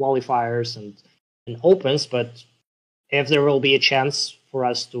 the qualifiers and opens, but if there will be a chance for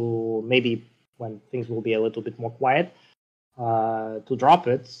us to maybe when things will be a little bit more quiet to drop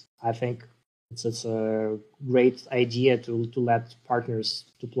it, I think it's a great idea to let partners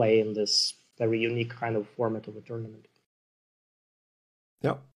to play in this very unique kind of format of a tournament.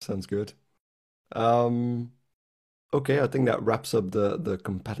 Yeah, sounds good. Okay, I think that wraps up the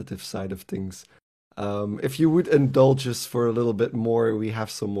competitive side of things. If you would indulge us for a little bit more, we have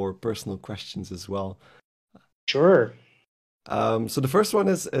some more personal questions as well. Sure. So the first one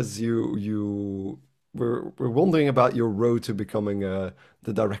is, as we're wondering about your road to becoming the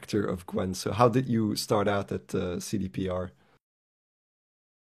director of Gwen. So how did you start out at CDPR?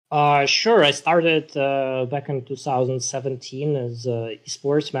 Sure. I started back in 2017 as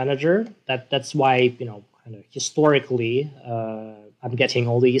esports manager. That's why kind of historically I'm getting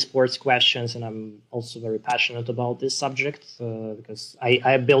all the esports questions, and I'm also very passionate about this subject because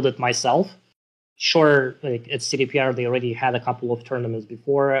I built it myself. Sure, like at CDPR, they already had a couple of tournaments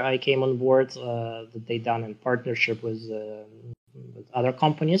before I came on board that they done in partnership with other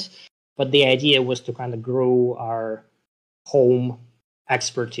companies. But the idea was to kind of grow our home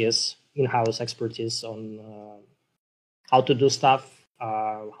expertise, in-house expertise on how to do stuff,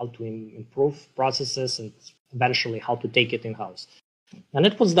 how to improve processes, and eventually how to take it in-house. And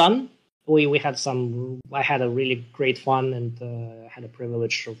it was done. We had I had a really great fun and had a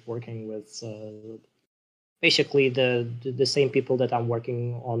privilege of working with basically the same people that I'm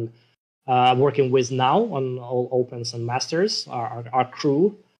working with now on all Opens and Masters, our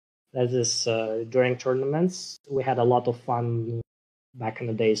crew. That is during tournaments. We had a lot of fun back in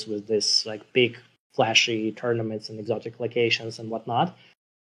the days with this like big flashy tournaments and exotic locations and whatnot.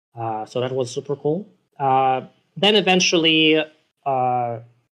 So that was super cool. Then eventually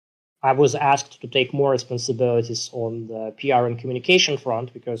I was asked to take more responsibilities on the PR and communication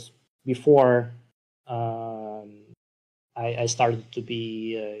front because before I started to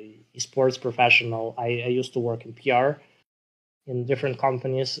be a sports professional, I used to work in PR in different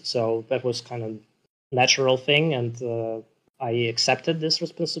companies. So that was kind of natural thing. And I accepted these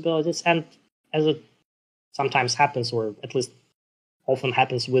responsibilities. And as it sometimes happens, or at least often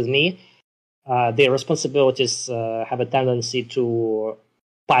happens with me, the responsibilities have a tendency to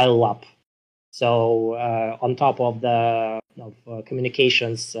pile up. So on top of the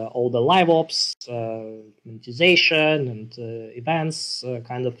communications, all the live ops, monetization, and events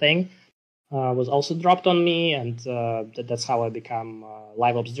kind of thing was also dropped on me, and that's how I became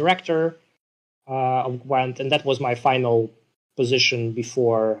live ops director of Gwent, and that was my final position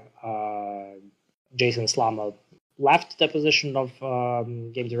before Jason Slama left the position of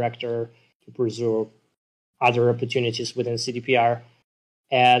game director to pursue other opportunities within CDPR.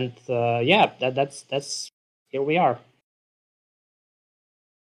 And that's here we are.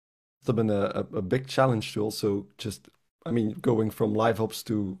 It's been a big challenge to also going from live ops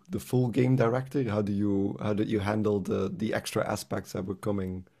to the full game director. How did you handle the extra aspects that were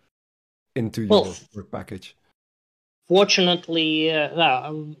coming into your work package? Fortunately,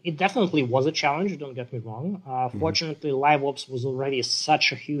 it definitely was a challenge, don't get me wrong. Fortunately, live ops was already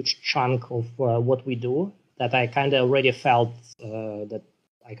such a huge chunk of what we do that I kind of already felt that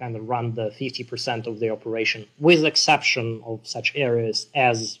I kind of run the 50% of the operation, with the exception of such areas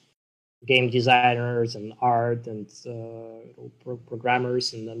as game designers and art and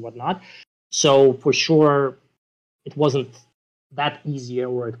programmers and whatnot. So for sure, it wasn't that easy,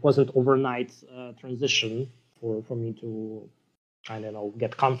 or it wasn't overnight transition for me to kind of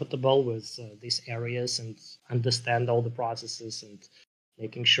get comfortable with these areas and understand all the processes and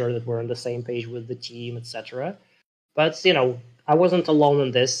making sure that we're on the same page with the team, etc. But I wasn't alone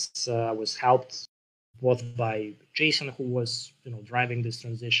in this. I was helped both by Jason, who was driving this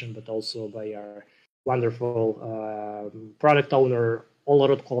transition, but also by our wonderful product owner, Ola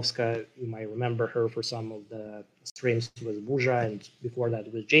Rudkowska. You might remember her for some of the streams with Buja, and before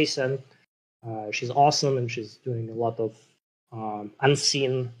that with Jason. She's awesome, and she's doing a lot of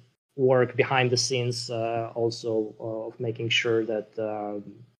unseen work behind the scenes, also of making sure that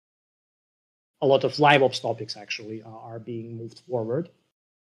a lot of live ops topics actually are being moved forward,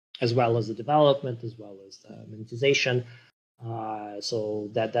 as well as the development, as well as the monetization. So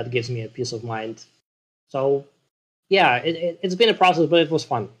that gives me a peace of mind. So yeah, it's been a process, but it was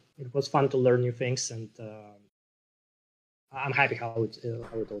fun. It was fun to learn new things, and I'm happy how it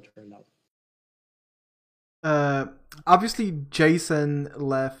all turned out. Obviously, Jason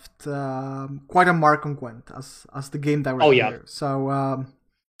left quite a mark on Gwent as the game director. Oh yeah. So,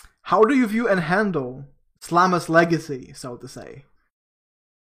 how do you view and handle Slama's legacy, so to say?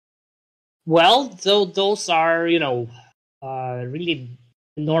 Well, those are really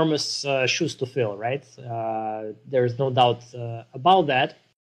enormous shoes to fill, right? There's no doubt about that.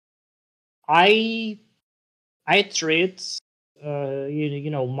 I treat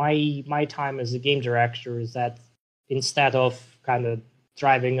my time as a game director is that instead of kind of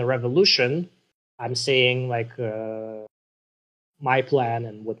driving a revolution, I'm saying like my plan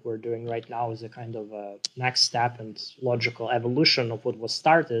and what we're doing right now is a kind of a next step and logical evolution of what was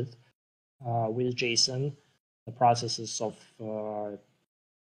started with Jason. The processes of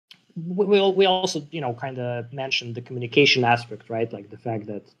we also kind of mentioned the communication aspect, right? Like the fact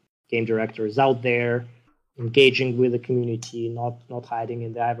that game director is out there engaging with the community, not hiding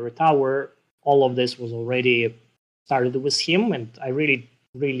in the ivory tower. All of this was already started with him, and I really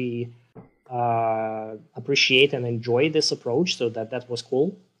appreciate and enjoy this approach. So that was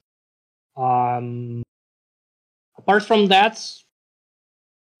cool. Apart from that,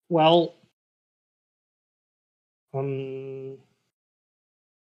 well,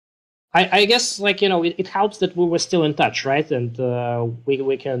 I guess like it helps that we were still in touch, right? And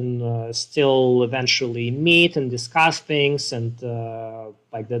we can still eventually meet and discuss things, and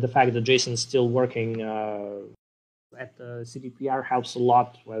like the fact that Jason's still working at the CDPR helps a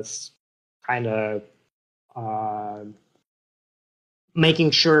lot with kind of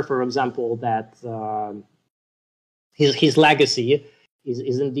making sure, for example, that his legacy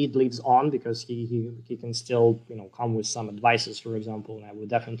is indeed lives on, because he can still come with some advices, for example, and I would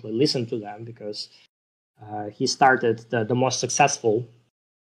definitely listen to them, because he started the most successful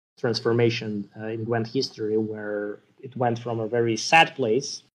transformation in Gwent history, where it went from a very sad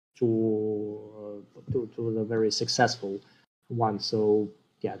place to a very successful one. So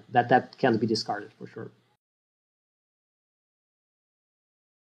yeah, that can't be discarded for sure.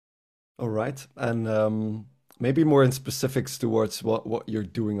 All right, and maybe more in specifics towards what you're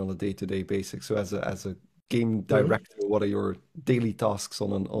doing on a day-to-day basis. So as a game director, what are your daily tasks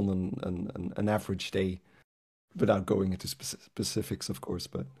on an average day, without going into specifics, of course?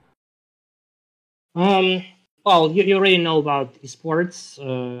 But well, you already know about esports.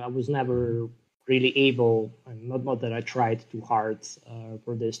 I was never really able, and not that I tried too hard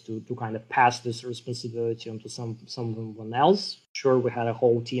for this to kind of pass this responsibility onto someone else. Sure, we had a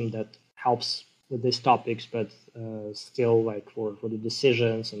whole team that helps with these topics, but still, like for the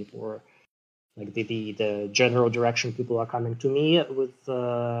decisions and for like the general direction, people are coming to me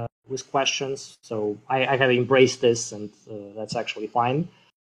with questions. So I have embraced this, and that's actually fine.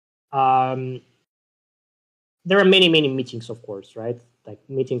 There are many meetings, of course, right? Like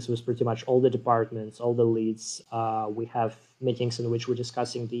meetings with pretty much all the departments, all the leads. We have meetings in which we're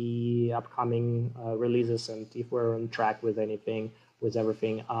discussing the upcoming releases and if we're on track with anything, with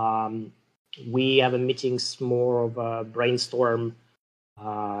everything. We have meetings more of a brainstorm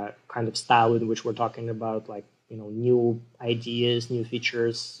kind of style, in which we're talking about like new ideas, new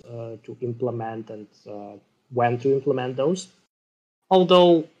features to implement, and when to implement those.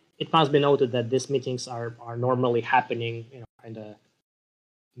 Although it must be noted that these meetings are normally happening, kind of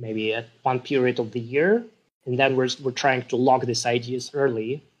maybe at one period of the year, and then we're trying to lock these ideas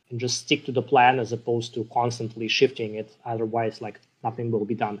early and just stick to the plan, as opposed to constantly shifting it. Otherwise, like nothing will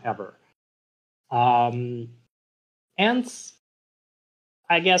be done ever. And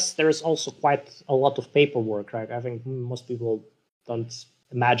I guess there's also quite a lot of paperwork, right? I think most people don't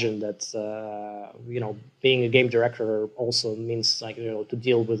imagine that being a game director also means like to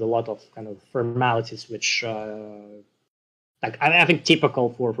deal with a lot of kind of formalities, which like I think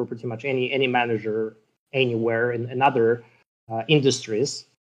typical for pretty much any manager anywhere in other industries.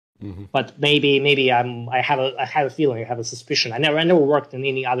 Mm-hmm. But maybe I have a feeling, I have a suspicion. I never worked in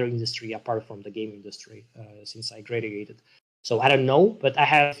any other industry apart from the game industry since I graduated. So I don't know, but I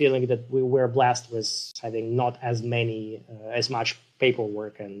have a feeling that we were blessed with having not as much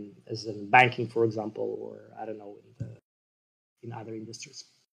paperwork and as in banking, for example, or I don't know, in other industries.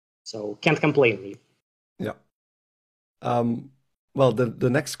 So can't complain really. Yeah. Well, the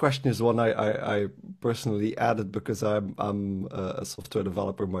next question is one I personally added because I'm a software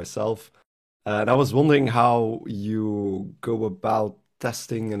developer myself, and I was wondering how you go about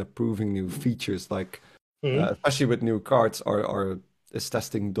testing and approving new features, like Mhm. especially with new cards. Is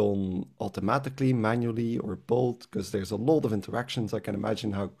testing done automatically, manually, or both? Because there's a lot of interactions. I can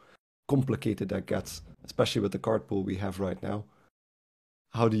imagine how complicated that gets, especially with the card pool we have right now.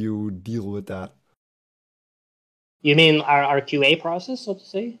 How do you deal with that? You mean our QA process, so to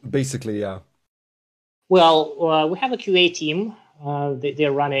say? Basically, yeah. Well, we have a QA team.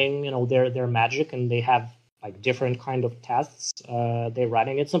 They're running, their magic, and they have like different kind of tests they're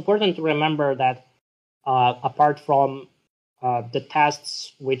running. It's important to remember that apart from the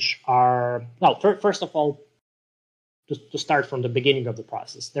tests, which are well, first of all, to start from the beginning of the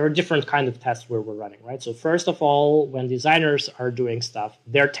process, there are different kind of tests where we're running, right? So first of all, when designers are doing stuff,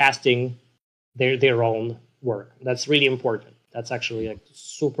 they're testing their own work. That's really important. That's actually a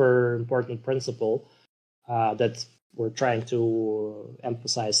super important principle that we're trying to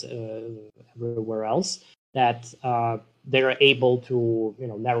emphasize everywhere else. That they're able to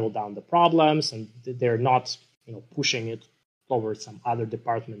narrow down the problems, and they're not pushing it towards some other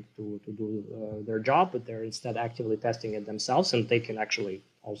department to do their job, but they're instead actively testing it themselves, and they can actually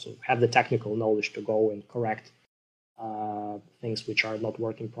also have the technical knowledge to go and correct things which are not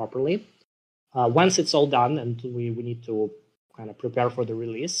working properly. Once it's all done and we need to kind of prepare for the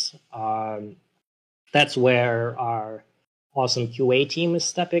release, that's where our awesome QA team is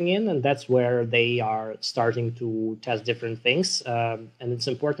stepping in, and that's where they are starting to test different things. And it's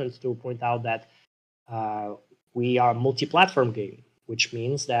important to point out that we are a multi-platform game, which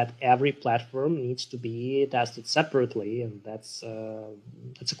means that every platform needs to be tested separately, and that's a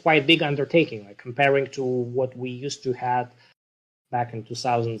quite big undertaking. Like comparing to what we used to have back in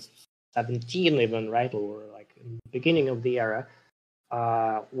 2017, even, right, or like in the beginning of the era,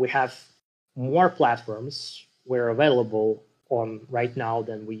 we have more platforms we're available on right now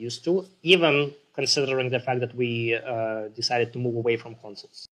than we used to, even considering the fact that we decided to move away from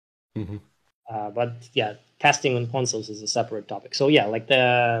consoles. Mm-hmm. But yeah, testing on consoles is a separate topic. So yeah, like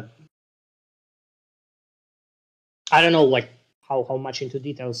I don't know, like how much into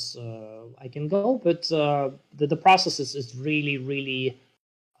details I can go, but the process is really, really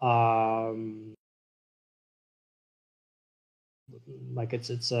like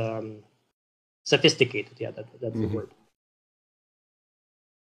it's sophisticated. Yeah, that's the word.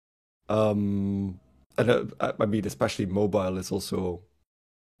 And I mean, especially mobile is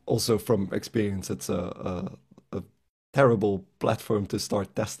also from experience. It's a terrible platform to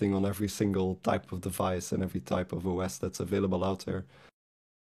start testing on every single type of device and every type of OS that's available out there.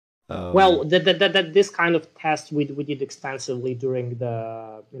 Well, this kind of test we did extensively during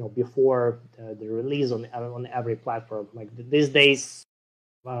the before the release on every platform. Like these days,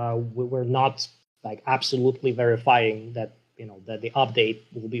 we're not like absolutely verifying that that the update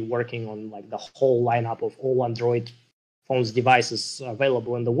will be working on like the whole lineup of all Android phones devices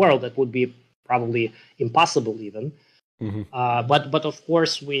available in the world. That would be probably impossible even. Mm-hmm. But of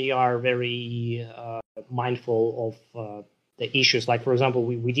course we are very mindful of the issues. Like for example,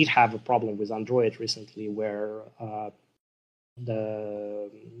 we did have a problem with Android recently where the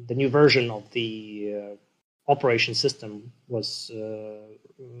new version of the operation system was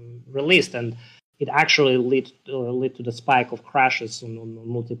released, and it actually led to the spike of crashes on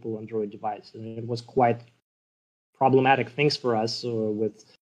multiple Android devices. And it was quite problematic things for us with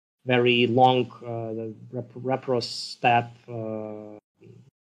very long repro step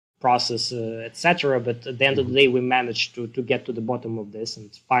process, etc. But at the end of the day, we managed to get to the bottom of this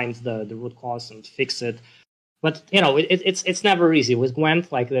and find the root cause and fix it. But it's never easy with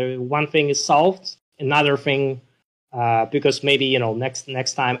Gwent. Like one thing is solved, another thing because maybe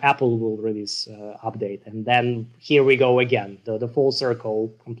next time Apple will release update, and then here we go again, the full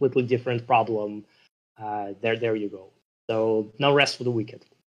circle, completely different problem. There you go. So no rest for the wicked.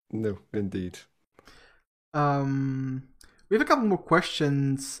 No, indeed. We have a couple more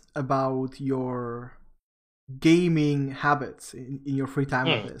questions about your gaming habits in your free time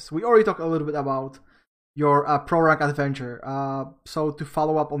with this. We already talked a little bit about your Pro Rank adventure. So to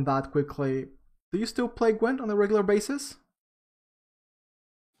follow up on that quickly, do you still play Gwent on a regular basis?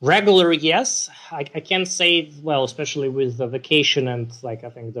 Regular, yes. I can't say, well, especially with the vacation and like I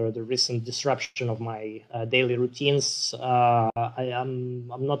think the recent disruption of my daily routines. I'm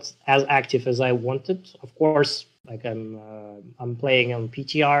not as active as I wanted. Of course, like I'm playing on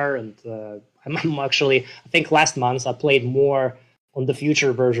PTR, and I'm actually, I think last month I played more on the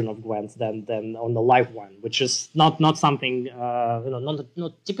future version of Gwent than on the live one, which is not something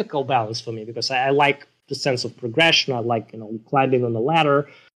not typical balance for me, because I like the sense of progression. I like climbing on the ladder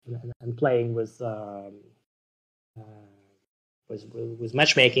and playing with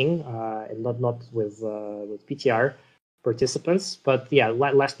matchmaking and not with PTR participants. But yeah,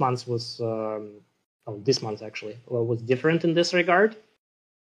 last month was this month actually was different in this regard.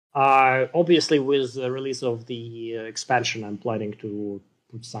 Obviously, with the release of the expansion, I'm planning to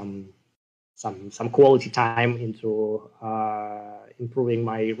put some quality time into improving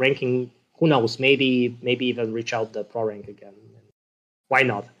my ranking. Who knows? Maybe even reach out the pro rank again. Why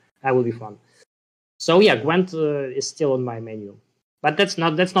not? That will be fun. So yeah, Gwent is still on my menu, but that's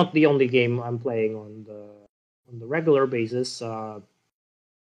not the only game I'm playing on the regular basis.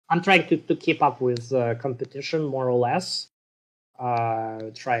 I'm trying to keep up with competition more or less.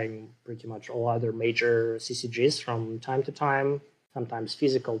 Trying pretty much all other major CCGs from time to time. Sometimes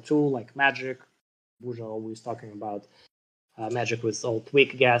physical too, like Magic. Buja always talking about Magic with all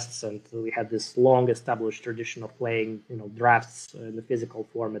Tweak guests, and we had this long established tradition of playing, drafts in the physical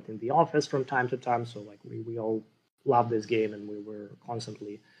format in the office from time to time. So like we all love this game, and we were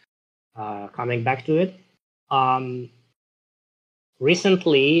constantly coming back to it.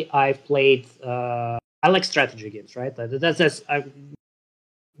 Recently, I've played. I like strategy games, right? That's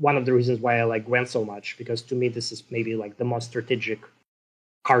one of the reasons why I like Gwent so much, because to me this is maybe like the most strategic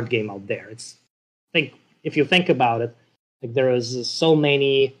card game out there. If you think about it, like there is so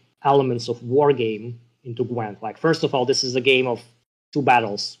many elements of war game into Gwent. Like first of all, this is a game of two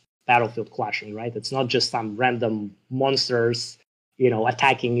battlefield clashing, right? It's not just some random monsters,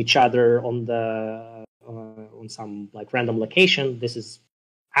 attacking each other on some like random location. This is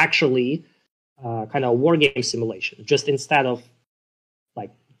actually kind of a war game simulation. Just instead of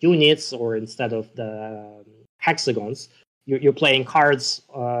like units or instead of the hexagons, you're playing cards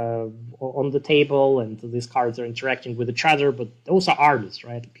on the table, and these cards are interacting with each other, but those are armies,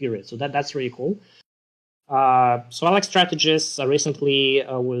 right? Period. So that's really cool. So I like strategists. I recently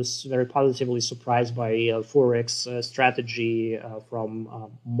was very positively surprised by Furyk's strategy from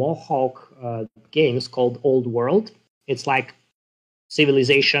Mohawk Games called Old World. It's like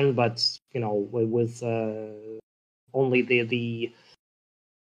Civilization, but with only the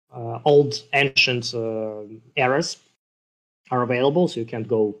old ancient eras are available, so you can't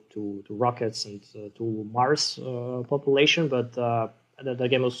go to rockets and to Mars population, but the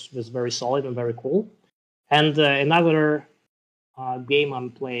game was very solid and very cool. And another game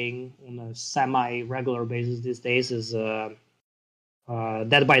I'm playing on a semi-regular basis these days is Dead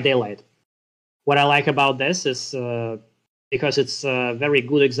by Daylight. What I like about this is because it's a very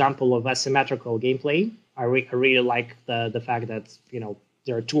good example of asymmetrical gameplay. I really like the fact that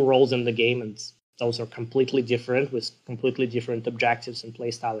there are two roles in the game, and those are completely different with completely different objectives and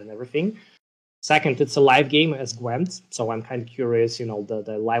playstyle and everything. Second, it's a live game as Gwent, so I'm kind of curious,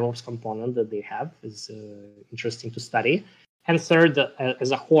 the live ops component that they have is interesting to study. And third,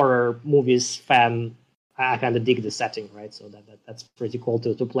 as a horror movies fan, I kind of dig the setting, right? So that's pretty cool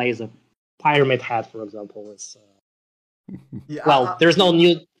to play as a Pyramid Head, for example. It's there's no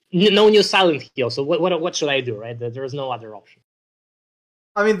new Silent Hill, so what should I do, right? There is no other option.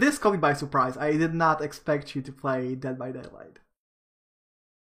 I mean, this caught me by surprise. I did not expect you to play Dead by Daylight.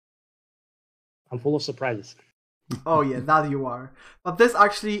 I'm full of surprises. Oh yeah, that you are. But this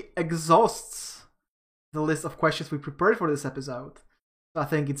actually exhausts the list of questions we prepared for this episode. So I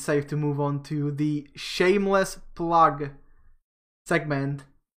think it's safe to move on to the shameless plug segment,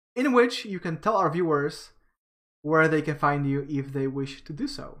 in which you can tell our viewers where they can find you if they wish to do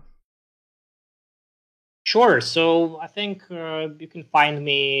so. Sure. So I think you can find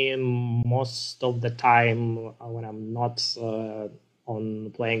me most of the time when I'm not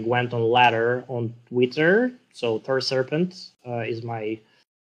on playing Gwent on ladder on Twitter. So Thor Serpent is my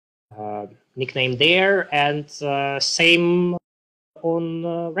nickname there, and same on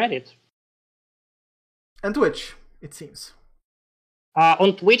Reddit. And Twitch, it seems.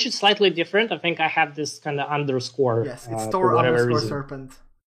 On Twitch, it's slightly different. I think I have this kind of underscore. Yes, it's Thor underscore Serpent.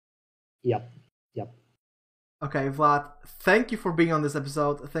 Yep. Okay, Vlad, thank you for being on this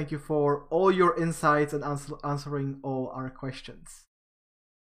episode. Thank you for all your insights and answering all our questions.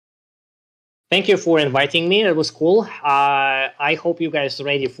 Thank you for inviting me. It was cool. I hope you guys are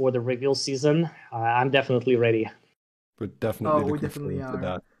ready for the reveal season. I'm definitely ready. We're definitely we definitely are.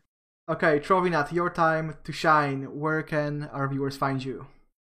 That. Okay, Trovinat, your time to shine. Where can our viewers find you?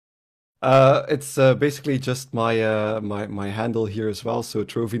 It's basically just my my handle here as well. So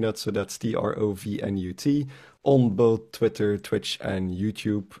Trovinut, so that's TROVNUT on both Twitter, Twitch, and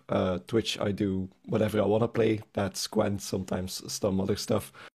YouTube. Twitch, I do whatever I want to play. That's Gwent, sometimes some other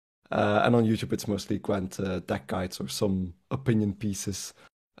stuff. And on YouTube, it's mostly Gwent deck guides or some opinion pieces.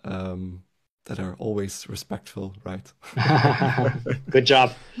 that are always respectful, right? Good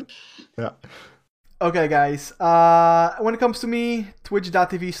job. Yeah. Okay, guys. When it comes to me,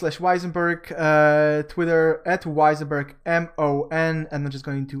 twitch.tv/Weisenberg, Twitter @WeisenbergMON, and I'm just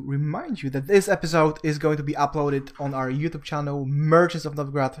going to remind you that this episode is going to be uploaded on our YouTube channel, Merchants of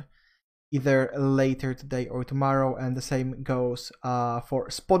Novigrad, either later today or tomorrow, and the same goes for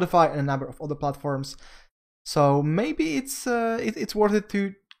Spotify and a number of other platforms. So maybe it's worth it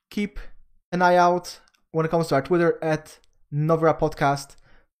to keep an eye out when it comes to our Twitter @NovigradPodcast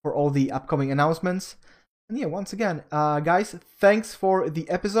for all the upcoming announcements. And yeah, once again, guys, thanks for the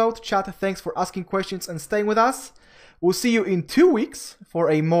episode. Chat, thanks for asking questions and staying with us. We'll see you in 2 weeks for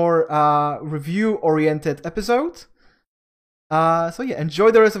a more review-oriented episode. So yeah,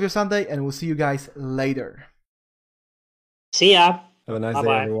 enjoy the rest of your Sunday, and we'll see you guys later. See ya. Have a nice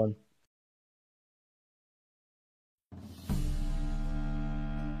Bye-bye. day, everyone.